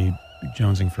also be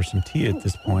jonesing for some tea at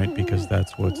this point because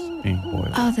that's what's being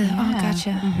boiled. Oh, gotcha.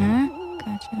 Mm-hmm.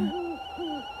 Gotcha.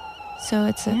 So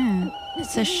it's a Yeah.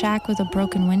 it's a shack with a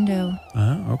broken window.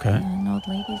 Okay. And an old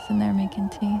lady's in there making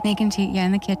tea, Making tea. Yeah,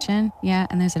 in the kitchen. Yeah,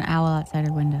 and there's an owl outside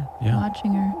her window. Yeah.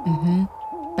 watching her. Mm-hmm.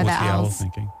 But What's the owl owl's.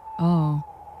 thinking? Oh.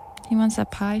 He wants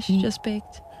that pie she He- just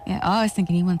baked. Yeah. Oh, I was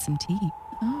thinking he wants some tea.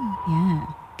 Oh,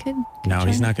 Yeah. good. No,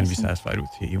 he's not going to be Some- satisfied with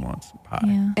tea. He wants some pie.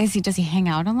 Yeah. Does he hang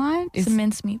out a lot? It's a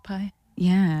mincemeat pie.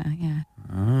 Yeah. Then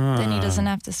he Ah, doesn't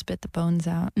have to spit the bones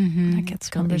out. Mm-hmm. That gets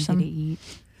Go easy cumbersome. to eat.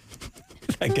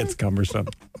 That gets cumbersome.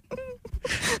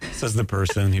 Says the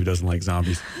person who doesn't like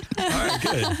zombies. All right,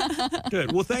 good.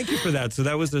 Good. Well, thank you for that. So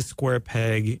that was a square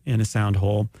peg in a sound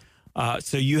hole.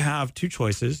 So you have two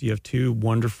choices. You have two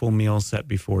wonderful meals set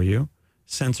before you.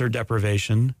 Sensor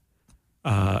deprivation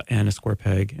and a square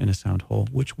peg in a sound hole.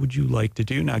 Which would you like to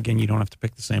do? Now, again, you don't have to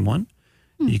pick the same one.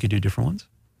 You could do different ones.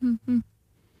 Mm-hmm.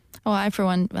 Oh, for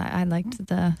one, I liked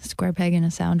the square peg in a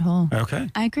sound hole. Okay.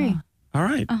 I agree. All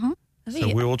right. Uh-huh.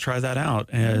 So we will try that out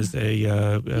as a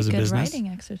good business. writing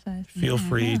exercise. Feel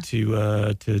free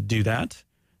to do that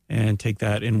and take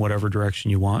that in whatever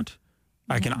direction you want.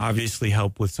 I can obviously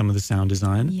help with some of the sound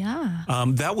design. Yeah.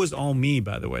 That was all me,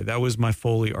 by the way. That was my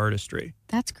Foley artistry.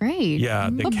 That's great. Yeah,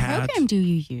 the What cat, program do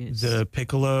you use? the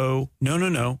piccolo.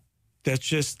 No. That's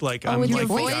just like I'm with like your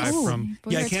the voice? guy Ooh. from.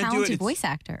 You're Yeah, I You're a can't do talented it. voice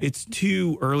actor. It's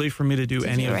too early for me to do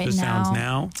any do of right the sounds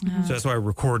now. now. So that's why I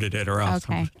recorded it, or else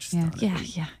I Okay, would've just yeah. done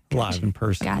it Yeah. live in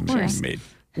person. Gotcha. It made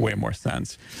way more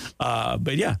sense.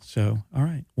 But yeah, so all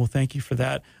right. Well, thank you for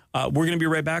that. We're going to be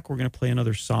right back. We're going to play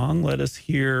another song. Let us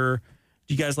hear.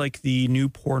 Do you guys like the new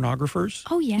Pornographers?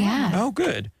 Oh, yeah. Yeah. Oh,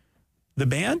 good. The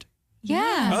band?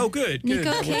 yeah. Oh, good. Nico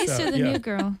What's Case up? or the Yeah. new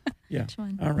girl? Yeah. Which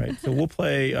one? All right. So we'll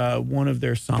play one of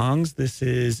their songs. This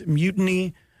is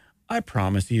Mutiny, I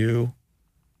Promise You,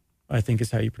 I think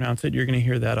is how you pronounce it. You're going to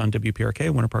hear that on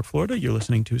WPRK, Winter Park, Florida. You're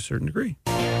listening to A Certain Degree.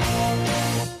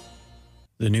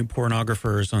 The new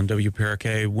Pornographers on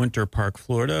WPRK, Winter Park,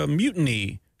 Florida.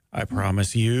 Mutiny, I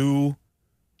Promise You.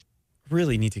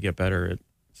 Really need to get better at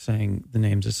saying the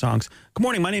names of songs. Good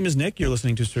morning. My name is Nick. You're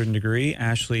listening to A Certain Degree.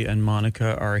 Ashley and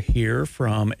Monica are here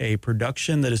from a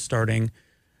production that is starting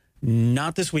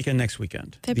not this weekend, next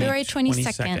weekend. February The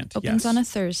 22nd. Opens yes. on a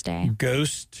Thursday.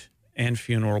 Ghost and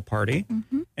Funeral Party.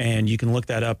 And you can look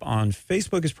that up on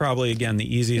Facebook is probably, again,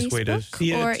 the easiest way to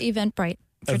see it. Or Eventbrite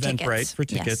for tickets. Eventbrite for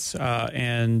tickets. Yes.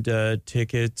 And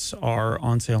tickets are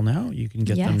on sale now. You can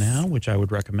get them Yes. now, which I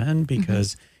would recommend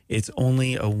because it's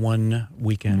only a one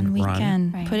weekend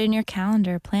run. Right. Put it in your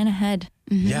calendar. Plan ahead.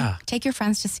 Yeah. Take your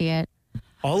friends to see it,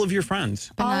 All of your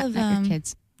friends, but All not, of not them. your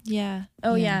kids. Yeah.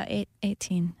 Oh, Yeah. yeah.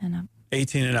 18 and up.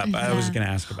 18 and up. I was Yeah. going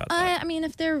to ask about that. I mean,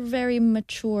 if they're very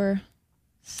mature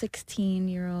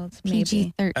 16-year-olds, maybe.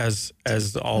 PG-13.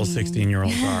 As all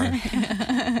 16-year-olds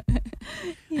are.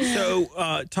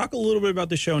 So talk a little bit about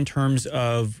the show in terms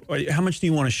of how much do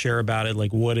you want to share about it,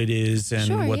 like what it is and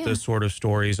Sure, what yeah. the sort of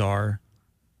stories are?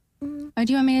 Do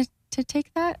you want me to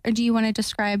take that? Or do you want to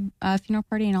describe Funeral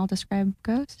Party and I'll describe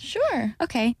Ghost? Sure.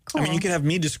 Okay, cool. I mean, you could have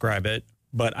me describe it,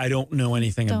 but I don't know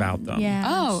anything about them. Yeah.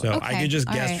 Oh, So okay. I could just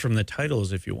All guess right. from the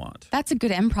titles if you want. That's a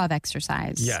good improv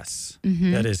exercise. Yes,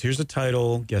 Mhm. that is. Here's the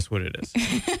title. Guess what it is.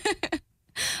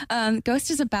 Ghost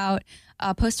is about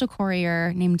a postal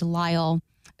courier named Lyle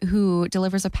who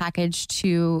delivers a package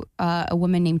to a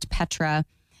woman named Petra,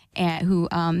 and who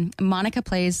Monica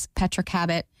plays Petra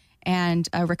Cabot, and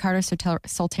Ricardo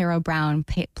Soltero Brown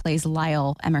plays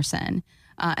Lyle Emerson,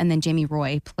 and then Jamie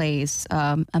Roy plays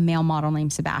a male model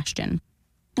named Sebastian.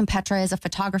 And Petra is a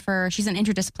photographer. She's an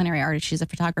interdisciplinary artist. She's a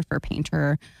photographer,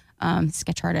 painter,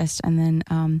 sketch artist, and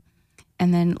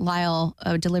then Lyle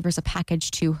delivers a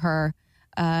package to her.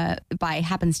 By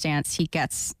happenstance, he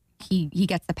gets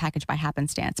the package by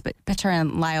happenstance. But Petra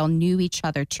and Lyle knew each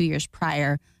other 2 years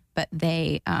prior, but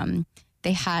they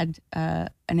had an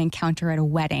encounter at a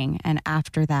wedding, and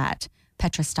after that,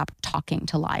 Petra stopped talking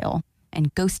to Lyle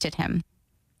and ghosted him.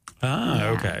 Yeah.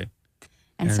 Okay.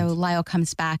 And so Lyle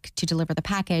comes back to deliver the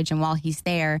package, and while he's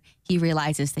there, he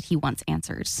realizes that he wants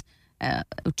answers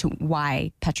to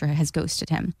why Petra has ghosted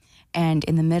him. And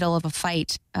in the middle of a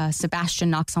fight, Sebastian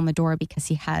knocks on the door because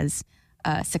he has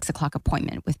a 6 o'clock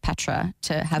appointment with Petra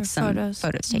to have For some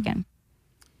photos. taken.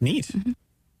 Neat.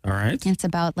 All right. And it's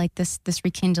about like this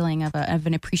rekindling of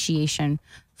an appreciation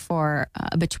for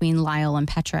between Lyle and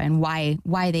Petra and why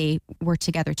they were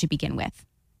together to begin with.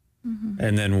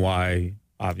 And then why,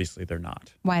 obviously, they're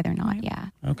not. Why they're not, yeah.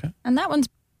 Okay. And that one's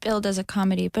billed as a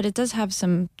comedy, but it does have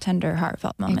some tender,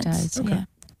 heartfelt moments. does. Okay.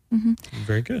 Yeah.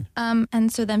 Very good.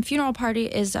 And so then Funeral Party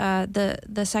is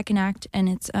the second act, and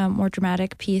it's a more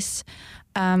dramatic piece.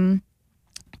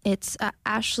 It's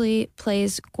Ashley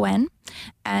plays Gwen,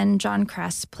 and John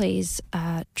Kress plays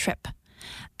Trip.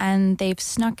 And they've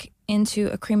snuck into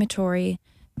a crematory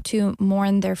to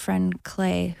mourn their friend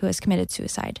Clay, who has committed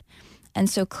suicide. And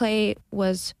so Clay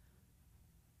was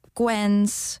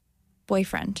Gwen's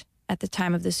boyfriend at the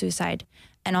time of the suicide,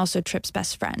 and also Tripp's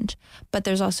best friend. But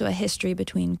there's also a history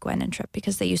between Gwen and Tripp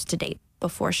because they used to date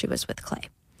before she was with Clay.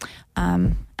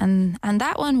 And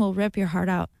that one will rip your heart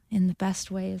out in the best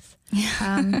ways.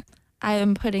 I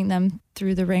am putting them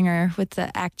through the ringer with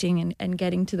the acting and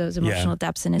getting to those emotional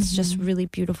depths, and it's just really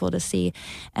beautiful to see.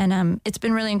 And it's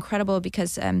been really incredible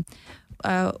because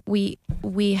we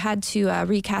had to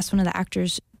recast one of the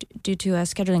actors due to a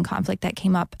scheduling conflict that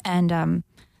came up, and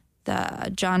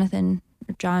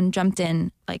John jumped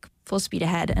in like full speed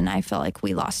ahead, and I felt like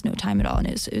we lost no time at all. And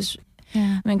it was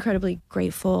I'm incredibly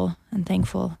grateful and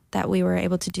thankful that we were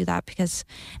able to do that, because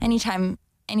anytime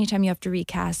you have to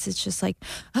recast, it's just like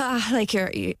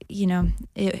it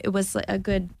was like a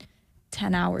good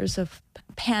 10 hours of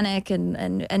panic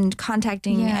and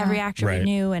contacting every actor we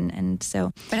knew, and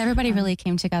so. But everybody really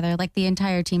came together. Like the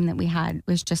entire team that we had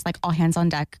was just like all hands on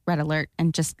deck, red alert,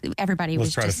 and just everybody Let's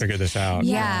was try just, to figure this out.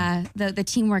 Yeah, the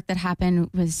teamwork that happened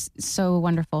was so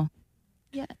wonderful.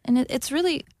 Yeah, and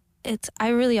I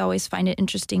really always find it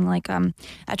interesting. Like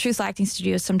at Truthful Acting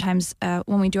Studios, sometimes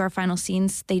when we do our final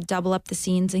scenes, they double up the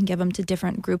scenes and give them to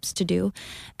different groups to do,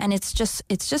 and it's just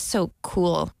so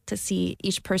cool to see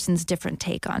each person's different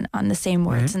take on the same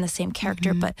words and the same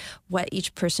character, but what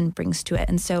each person brings to it.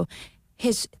 And so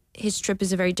his trip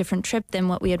is a very different trip than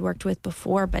what we had worked with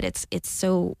before, but it's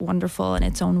so wonderful in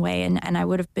its own way. And I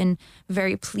would have been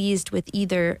very pleased with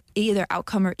either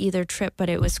outcome or either trip, but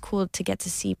it was cool to get to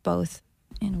see both.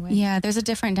 In a way. Yeah, there's a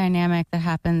different dynamic that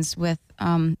happens with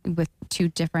two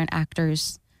different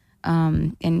actors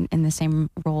in the same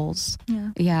roles.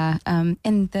 Yeah.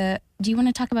 Do you want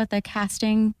to talk about the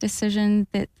casting decision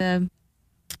that the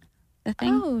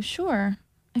thing? Oh, sure.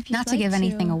 If you'd Not to like give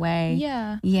anything away.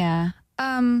 Yeah. Yeah.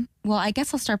 Well, I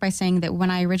guess I'll start by saying that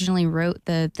when I originally wrote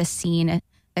the scene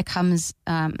that comes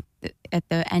at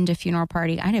the end of Funeral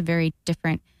Party, I had a very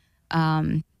different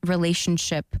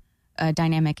relationship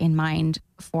dynamic in mind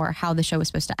for how the show was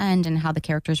supposed to end and how the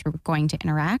characters were going to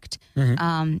interact.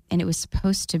 And it was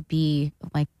supposed to be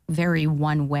like very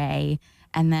one way.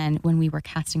 And then when we were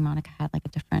casting, Monica had like a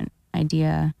different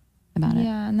idea about it.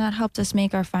 Yeah, and that helped us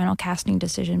make our final casting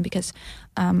decision because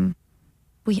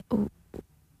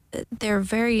there are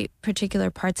very particular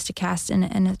parts to cast,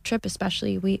 and a Trip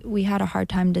especially. We had a hard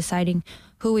time deciding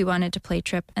who we wanted to play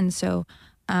Trip, and so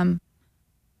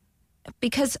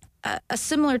because a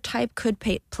similar type could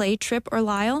play Trip or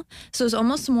Lyle, so it was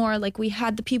almost more like we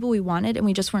had the people we wanted, and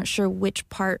we just weren't sure which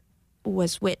part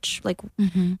was which. Like,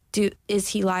 is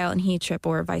he Lyle and he Trip,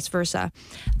 or vice versa,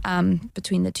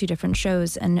 between the two different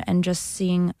shows, and just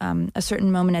seeing a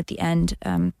certain moment at the end.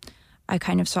 I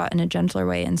kind of saw it in a gentler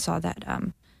way and saw that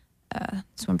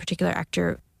this one particular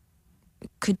actor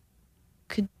could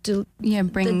bring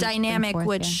the dynamic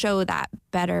would show that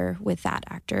better with that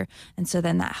actor, and so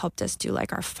then that helped us do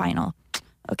like our final.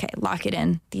 Okay, lock it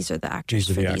in. These are the actors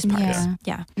for these parts.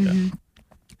 Yeah.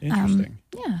 Interesting.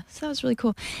 So that was really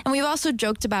cool. And we've also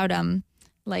joked about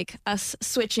like us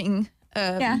switching.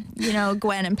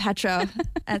 Gwen and Petra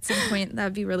at some point. That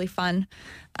would be really fun.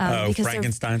 Because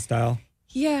Frankenstein style.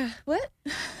 Yeah. What?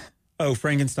 Oh,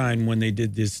 Frankenstein, when they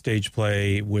did this stage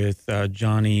play with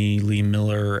Johnny Lee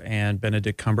Miller and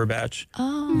Benedict Cumberbatch,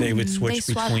 they would switch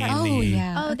between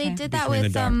they did that between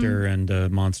with the Doctor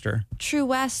and Monster. True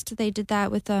West. They did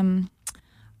that with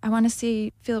I want to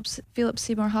see Philip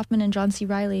Seymour Hoffman and John C.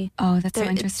 Reilly. Oh, that's so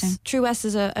interesting. True West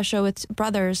is a show with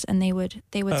brothers, and they would swap.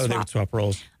 They would swap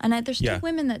roles. And there's two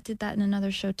women that did that in another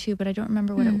show too, but I don't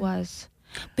remember what it was.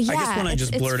 But I guess when I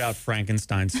just blurt out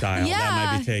Frankenstein style,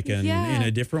 that might be taken in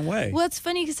a different way. Well, it's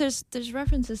funny because there's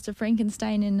references to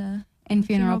Frankenstein in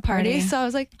Funeral Party. So I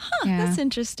was like, that's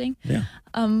interesting. Yeah.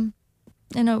 In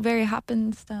a very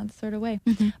happenstance sort of way.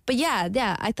 But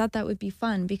yeah, I thought that would be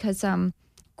fun because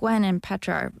Gwen and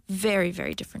Petra are very,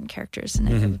 very different characters, and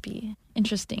it would be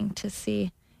interesting to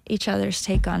see each other's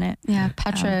take on it. Yeah,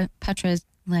 Petra's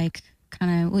like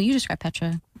kind of. Well, you describe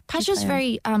Petra. Petra's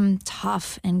very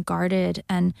tough and guarded,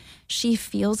 and she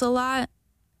feels a lot,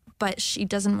 but she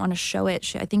doesn't want to show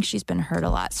it. I think she's been hurt a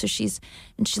lot. So she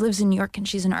lives in New York, and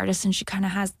she's an artist, and she kind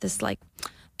of has this like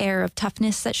air of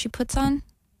toughness that she puts on.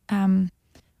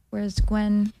 Whereas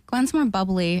Gwen's more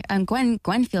bubbly.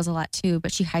 Gwen feels a lot too,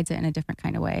 but she hides it in a different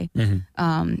kind of way.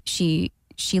 She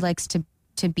likes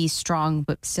to be strong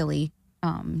but silly,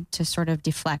 to sort of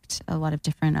deflect a lot of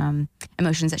different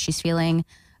emotions that she's feeling.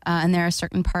 And there are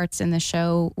certain parts in the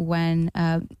show when,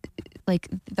 like,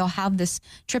 they'll have this.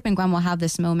 Trip and Gwen will have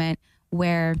this moment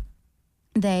where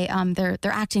they're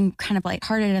acting kind of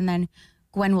lighthearted, and then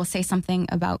Gwen will say something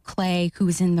about Clay,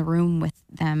 who's in the room with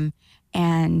them,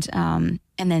 and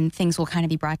then things will kind of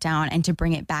be brought down, and to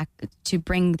bring it back, to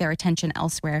bring their attention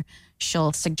elsewhere,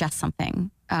 she'll suggest something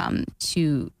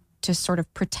to sort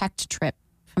of protect Trip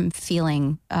from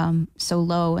feeling so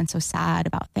low and so sad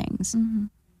about things.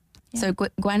 Yeah. So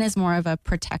Gwen is more of a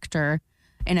protector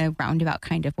in a roundabout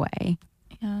kind of way.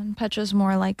 Yeah, and Petra's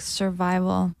more like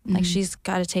survival. Like she's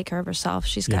got to take care of herself.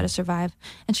 She's got to survive.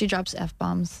 And she drops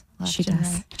F-bombs. She does.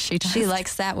 Right. She does. She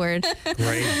likes that word.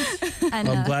 Great. And,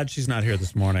 I'm glad she's not here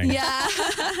this morning. Yeah.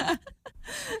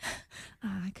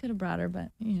 I could have brought her,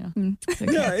 but, it's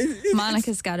okay.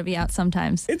 Monica's got to be out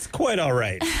sometimes. It's quite all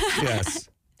right. Yes.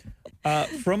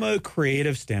 From a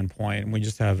creative standpoint, we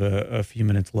just have a few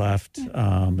minutes left.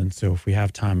 And so if we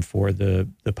have time for the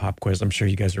pop quiz, I'm sure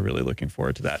you guys are really looking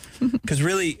forward to that. Because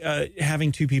really,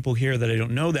 having two people here that I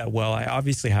don't know that well, I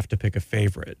obviously have to pick a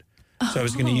favorite. So I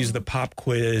was going to use the pop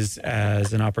quiz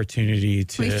as an opportunity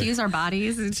to... We fuse our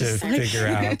bodies. To figure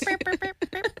out.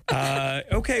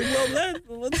 Okay, well,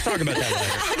 let's talk about that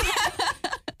later.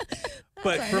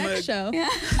 But from a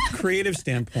creative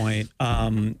standpoint,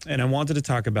 and I wanted to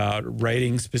talk about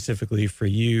writing specifically for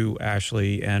you,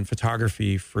 Ashley, and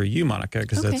photography for you, Monica,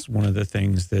 because that's one of the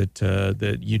things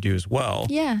that you do as well.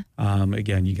 Yeah.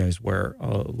 Again, you guys wear a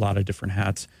lot of different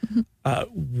hats.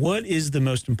 What is the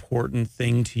most important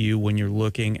thing to you when you're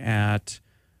looking at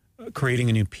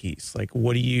creating a new piece? Like,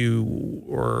 what do you,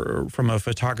 or from a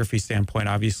photography standpoint,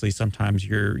 obviously sometimes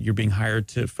you're being hired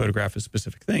to photograph a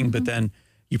specific thing, but then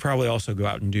you probably also go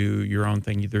out and do your own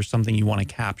thing. There's something you want to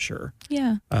capture,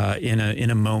 in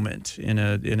a moment, in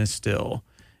a still.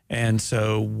 And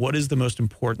so, what is the most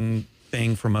important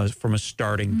thing from a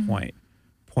starting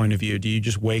point of view? Do you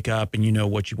just wake up and you know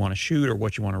what you want to shoot or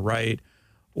what you want to write,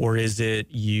 or is it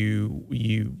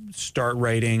you start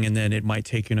writing and then it might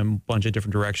take you in a bunch of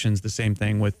different directions? The same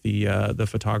thing with the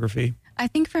photography. I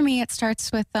think for me, it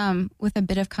starts with a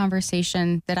bit of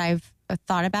conversation that I've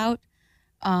thought about.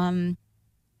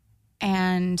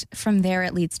 And from there,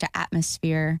 it leads to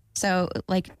atmosphere. So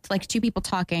like two people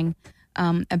talking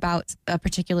about a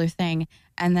particular thing,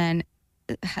 and then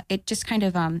it just kind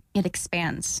of it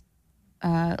expands.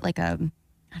 Like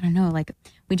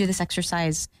we do this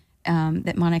exercise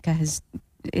that Monica has.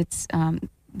 It's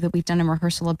that we've done in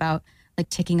rehearsal about like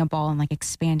taking a ball and like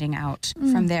expanding out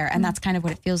from there, and that's kind of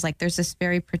what it feels like. There's this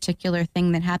very particular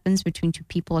thing that happens between two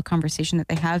people, a conversation that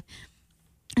they have.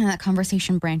 And that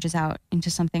conversation branches out into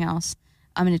something else,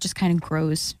 and it just kind of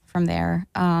grows from there.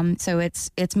 So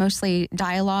it's mostly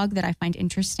dialogue that I find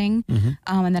interesting,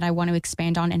 and that I want to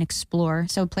expand on and explore.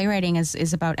 So playwriting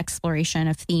is about exploration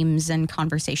of themes and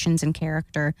conversations and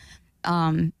character,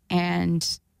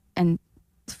 and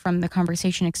from the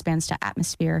conversation expands to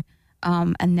atmosphere,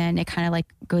 and then it kind of like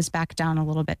goes back down a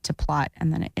little bit to plot,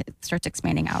 and then it starts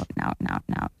expanding out and out and out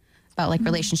and out about like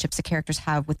relationships that characters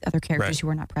have with other characters who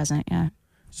are not present. Yeah.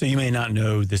 So you may not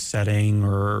know the setting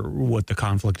or what the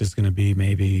conflict is going to be,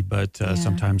 maybe, but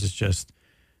sometimes it's just,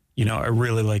 I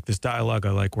really like this dialogue.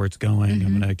 I like where it's going.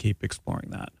 I'm going to keep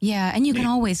exploring that. Yeah, and you can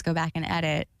always go back and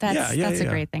edit. That's a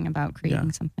great thing about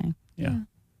creating something. Yeah. How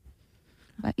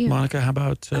about you? Monica, how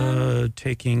about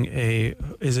taking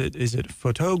is it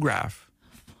photograph?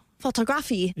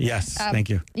 Photography. Yes, thank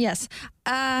you. Yes.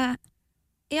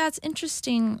 It's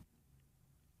interesting.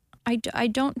 I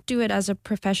don't do it as a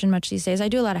profession much these days. I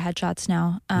do a lot of headshots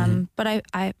now. But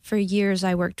I for years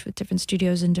I worked with different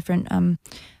studios in different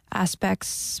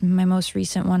aspects. My most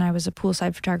recent one, I was a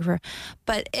poolside photographer.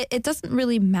 But it doesn't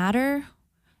really matter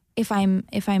if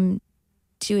I'm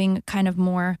doing kind of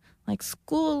more like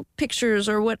school pictures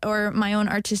or my own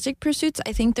artistic pursuits.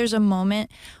 I think there's a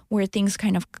moment where things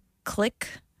kind of click,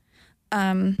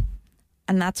 and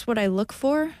that's what I look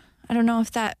for. I don't know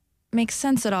if that makes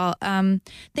sense at all.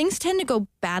 Things tend to go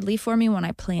badly for me when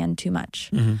I plan too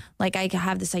much. Like I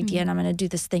have this idea and I'm going to do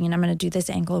this thing and I'm going to do this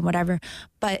angle and whatever,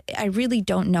 but I really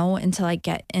don't know until I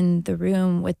get in the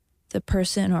room with the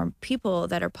person or people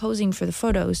that are posing for the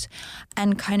photos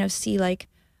and kind of see like,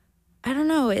 I don't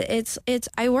know. It's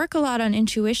I work a lot on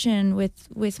intuition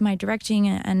with my directing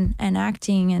and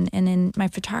acting and in my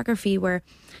photography where,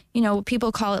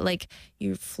 people call it like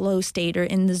your flow state or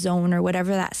in the zone or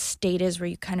whatever that state is where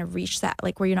you kind of reach that,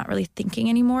 like where you're not really thinking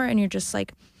anymore and you're just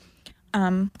like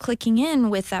clicking in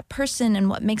with that person and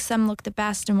what makes them look the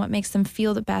best and what makes them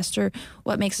feel the best or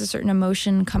what makes a certain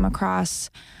emotion come across.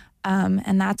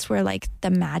 And that's where like the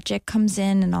magic comes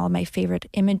in, and all of my favorite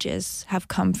images have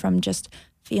come from just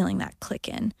feeling that click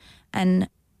in. And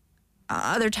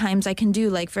other times I can do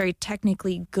like very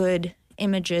technically good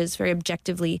images, very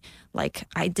objectively, like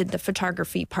I did the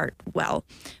photography part well,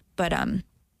 but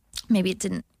maybe it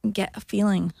didn't get a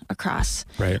feeling across.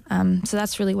 Right. So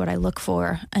that's really what I look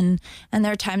for. And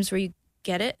there are times where you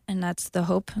get it, and that's the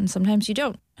hope, and sometimes you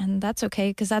don't, and that's okay,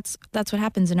 because that's what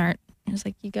happens in art. It's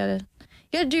like you gotta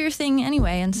do your thing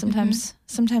anyway, and sometimes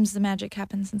the magic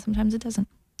happens, and sometimes it doesn't.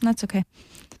 And that's okay.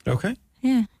 Okay.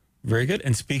 Yeah. Very good.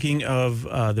 And speaking of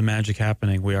the magic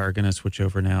happening, we are going to switch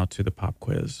over now to the pop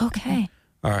quiz. Okay.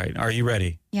 All right. Are you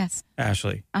ready? Yes.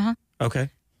 Ashley? Uh-huh. Okay.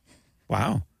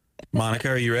 Wow. Monica,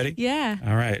 are you ready? Yeah.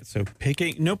 All right. So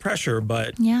no pressure,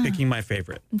 but picking my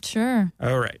favorite. Sure.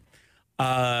 All right.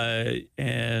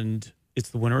 And it's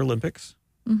the Winter Olympics,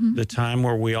 the time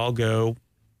where we all go,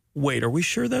 wait, are we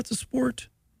sure that's a sport?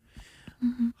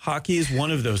 Hockey is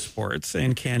one of those sports,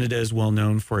 and Canada is well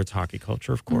known for its hockey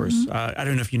culture, of course. I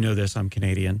don't know if you know this. I'm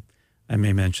Canadian. I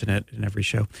may mention it in every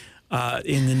show.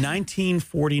 In the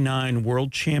 1949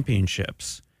 World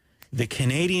Championships, the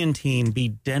Canadian team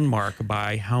beat Denmark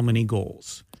by how many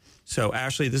goals? So,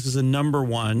 Ashley, this is a number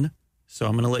one. So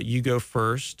I'm going to let you go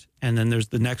first. And then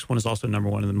the next one is also number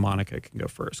one, and then Monica can go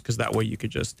first, because that way you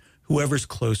could whoever's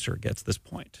closer gets this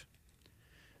point.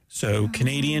 So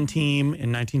Canadian team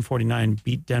in 1949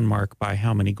 beat Denmark by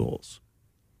how many goals?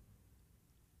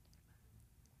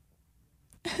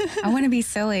 I want to be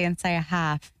silly and say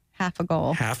half a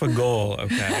goal. Half a goal,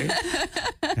 okay.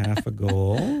 Half a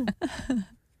goal.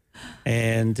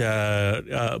 And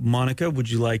Monica, would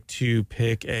you like to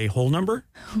pick a whole number?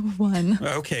 1.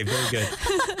 Okay, very good.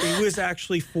 It was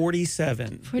actually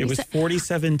 47. It was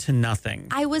 47-0.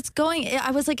 I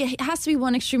was like, it has to be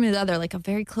one extreme or the other, like a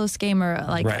very close game or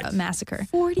like a massacre.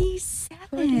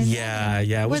 47. Yeah.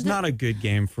 It was not a good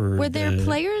game for. Were there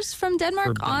players from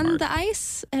Denmark on the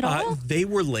ice at all? They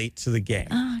were late to the game.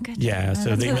 Oh, good. Yeah,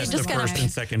 so they missed the just first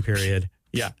and second period.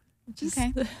 Yeah.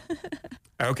 Okay.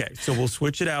 Okay, so we'll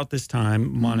switch it out this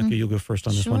time. Monica, you'll go first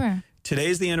on this one. Today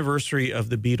is the anniversary of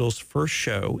the Beatles' first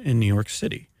show in New York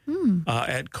City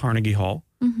at Carnegie Hall,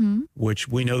 which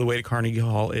we know the way to Carnegie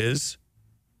Hall is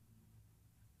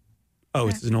Oh,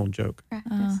 it's an old joke.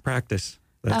 Practice.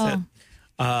 That's it.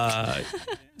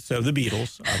 So the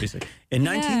Beatles, obviously. In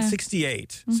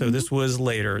 1968, so this was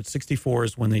later. 64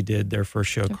 is when they did their first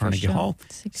show, Carnegie Hall.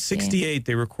 68,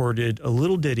 they recorded a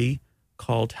little ditty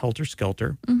called Helter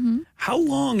Skelter. How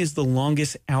long is the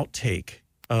longest outtake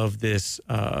of this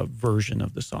version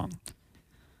of the song?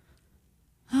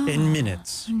 In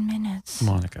minutes. In minutes.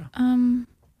 Monica.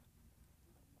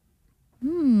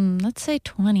 Let's say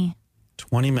 20.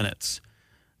 20 minutes.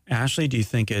 Ashley, do you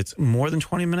think it's more than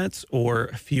 20 minutes or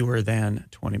fewer than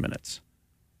 20 minutes?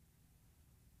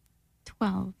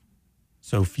 12.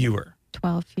 So fewer.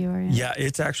 12 fewer. Yeah,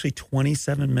 it's actually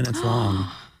 27 minutes long.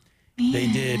 They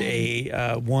did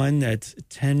a one that's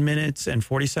 10 minutes and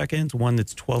 40 seconds, one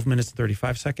that's 12 minutes and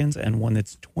 35 seconds, and one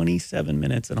that's 27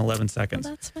 minutes and 11 seconds.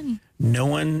 That's funny. No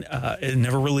one, it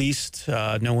never released.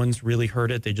 No one's really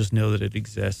heard it. They just know that it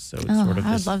exists. So it's sort of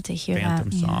I this would love to hear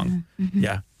phantom song.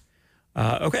 Yeah.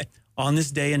 Okay. On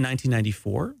this day in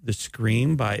 1994, the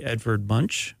Scream by Edvard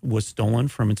Munch was stolen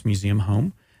from its museum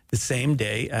home the same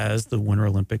day as the Winter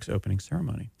Olympics opening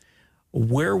ceremony.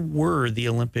 Where were the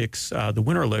Olympics, the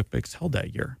Winter Olympics held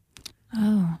that year?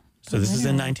 Oh. So this is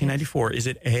in 1994. Is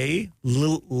it A,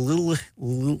 Lillehammer,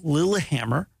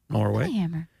 Norway,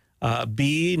 Lillehammer.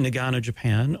 B, Nagano,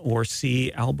 Japan, or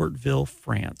C, Albertville,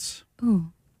 France?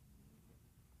 Ooh.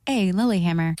 A,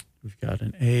 Lilyhammer. We've got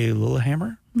an A,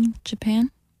 Lillehammer. Japan.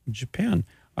 Japan.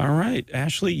 All right.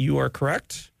 Ashley, you are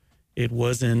correct. It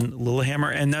was in Lillehammer,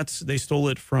 and they stole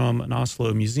it from an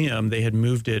Oslo museum. They had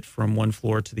moved it from one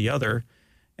floor to the other,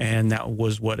 and that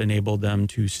was what enabled them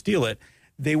to steal it.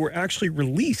 They were actually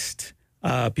released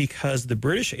because the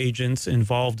British agents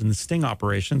involved in the sting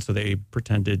operation, so they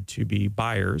pretended to be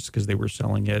buyers because they were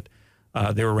selling it.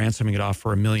 They were ransoming it off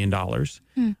for $1 million,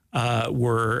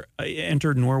 were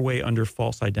entered Norway under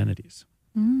false identities.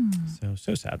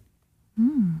 So sad.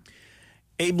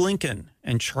 Abe Lincoln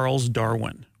and Charles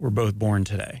Darwin were both born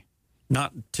today.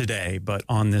 Not today, but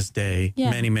on this day,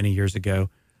 many, many years ago.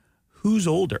 Who's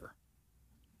older?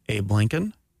 Abe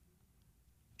Lincoln,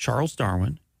 Charles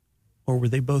Darwin, or were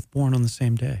they both born on the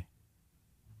same day?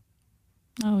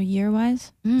 Oh,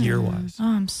 year-wise? Year-wise. Oh,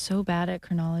 I'm so bad at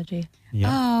chronology. Yeah.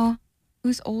 Oh,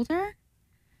 who's older?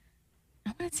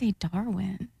 I want to say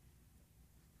Darwin.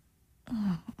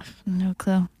 No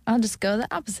clue. I'll just go the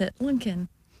opposite. Lincoln.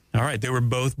 All right. They were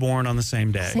both born on the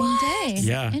same day. Same day.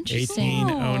 Yeah. Interesting.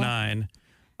 1809.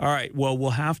 All right. Well, we'll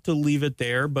have to leave it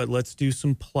there, but let's do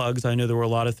some plugs. I know there were a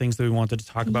lot of things that we wanted to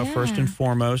talk about. First and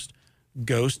foremost,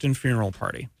 Ghost and Funeral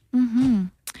Party.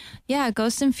 Yeah,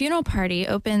 Ghost and Funeral Party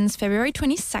opens February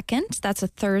 22nd. That's a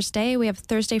Thursday. We have a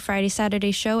Thursday, Friday,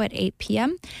 Saturday show at 8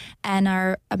 p.m. and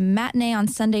our matinee on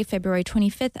Sunday, February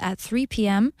 25th at 3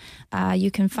 p.m.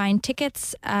 You can find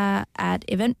tickets at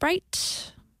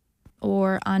Eventbrite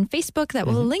or on Facebook. That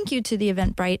will link you to the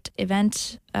Eventbrite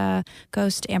event,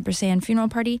 Ghost & Funeral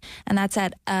Party. And that's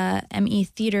at ME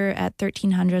Theater at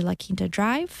 1300 La Quinta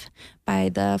Drive by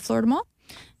the Florida Mall.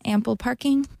 Ample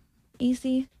parking.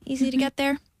 Easy to get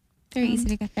there. Very easy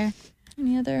to get there.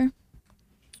 Any other?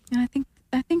 I think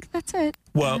that's it.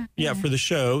 Well, yeah, for the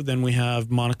show, then we have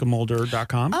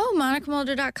monicamulder.com. Oh,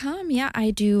 monicamulder.com. Yeah,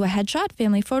 I do a headshot,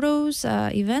 family photos,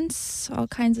 events, all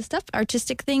kinds of stuff,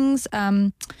 artistic things,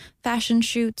 fashion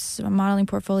shoots, modeling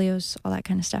portfolios, all that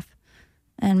kind of stuff.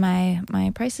 And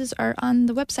my prices are on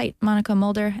the website,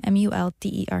 monicamulder,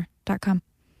 MULDER.com.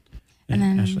 And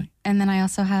then Ashley. And then I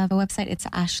also have a website. It's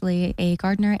Ashley A.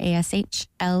 Gardner,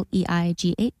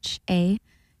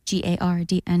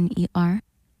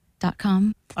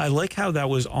 ASHLEIGHAGARDNER.com. I like how that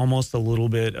was almost a little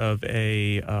bit of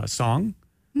a song.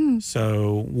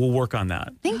 So we'll work on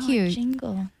that. Thank you.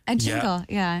 Jingle. A jingle,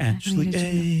 yeah. Ashley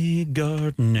A.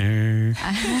 Gardner.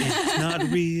 It's not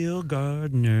real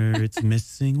Gardner. It's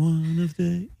missing one of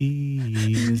the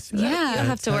E's. Yeah. You'll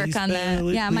have to work on that.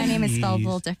 Yeah, my name is spelled a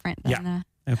little different than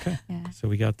Okay. Yeah. So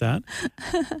we got that.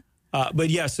 But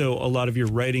yeah, so a lot of your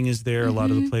writing is there, a lot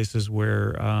of the places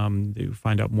where you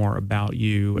find out more about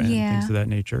you and things of that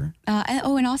nature.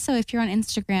 And also, if you're on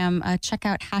Instagram, check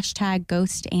out hashtag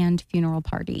Ghost and Funeral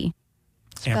Party.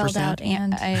 Spelled out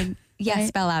and. Right?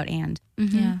 Spell out and.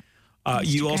 Yeah.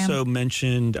 You also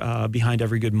mentioned Behind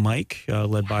Every Good Mic,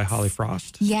 led by Holly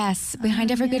Frost. Yes,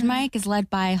 Behind Every Good Mic is led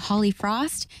by Holly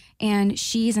Frost, and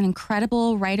she's an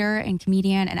incredible writer and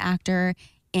comedian and actor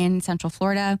in Central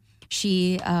Florida.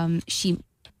 She kind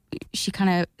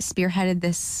of spearheaded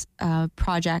this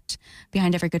project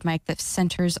Behind Every Good Mic that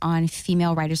centers on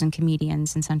female writers and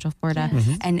comedians in Central Florida.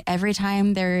 And every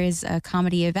time there is a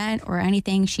comedy event or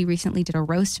anything, she recently did a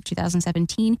roast of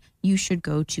 2017. You should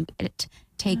go to it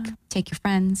Take your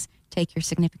friends, take your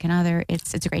significant other.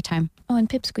 It's a great time. Oh, and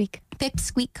Pipsqueak.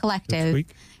 Pipsqueak Collective Pipsqueak,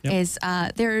 yep. is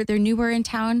they're newer in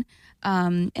town,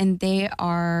 and they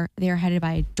are headed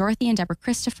by Dorothy and Deborah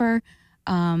Christopher,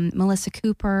 Melissa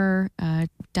Cooper,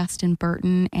 Dustin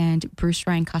Burton, and Bruce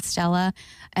Ryan Costello,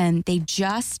 and they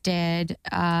just did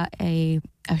a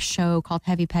show called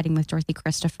Heavy Petting with Dorothy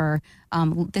Christopher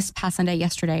this past Sunday,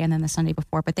 yesterday, and then the Sunday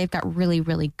before. But they've got really,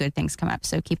 really good things come up,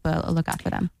 so keep a lookout for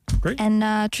them. Great.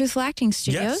 And Truthful Acting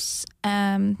Studios.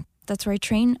 Yes. That's where I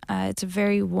train. It's a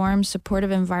very warm,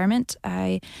 supportive environment.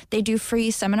 They do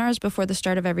free seminars before the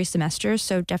start of every semester,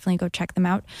 so definitely go check them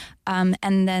out. And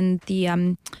then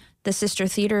the sister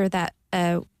theater that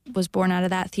was born out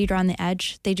of that, Theater on the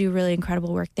Edge, they do really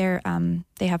incredible work there.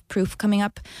 They have Proof coming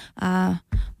up.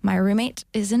 My roommate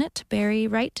is in it, Barry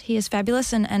Wright. He is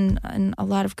fabulous, and a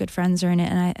lot of good friends are in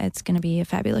it, and it's going to be a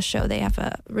fabulous show. They have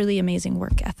a really amazing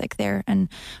work ethic there and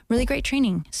really great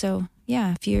training. So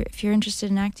yeah, if you're interested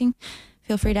in acting,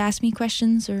 feel free to ask me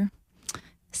questions or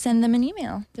send them an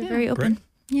email. They're very open. Great.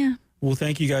 Yeah. Well,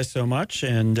 thank you guys so much.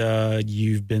 And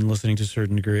you've been listening to a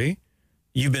certain degree.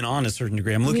 You've been on a certain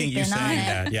degree. I'm looking at you saying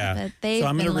that. Yeah. So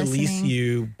I'm going to release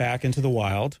you back into the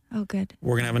wild. Oh, good.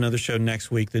 We're going to have another show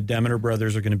next week. The Demeter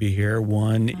brothers are going to be here.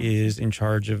 One is in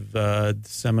charge of the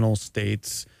Seminole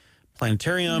State's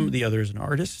planetarium. The other is an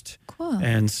artist. Cool.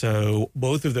 And so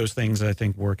both of those things, I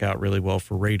think, work out really well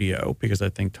for radio, because I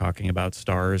think talking about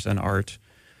stars and art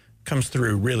comes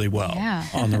through really well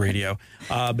on the radio.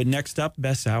 But next up,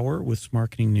 Best Hour with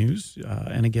Smarketing News.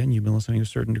 And again, you've been listening to a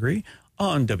certain degree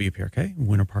on WPRK,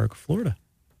 Winter Park, Florida.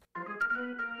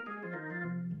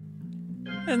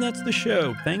 And that's the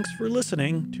show. Thanks for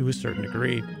listening to a certain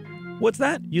degree. What's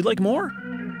that? You'd like more?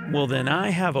 Well, then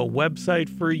I have a website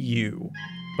for you,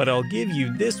 but I'll give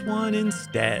you this one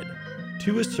instead.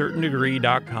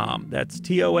 toacertaindegree.com. That's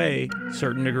TOA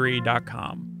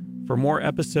certaindegree.com. For more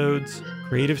episodes,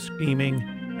 creative scheming,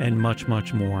 and much,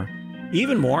 much more.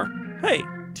 Even more, hey,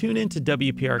 tune into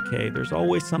WPRK. There's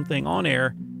always something on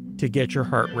air to get your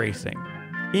heart racing.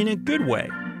 In a good way,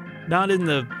 not in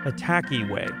the attacky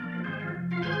way.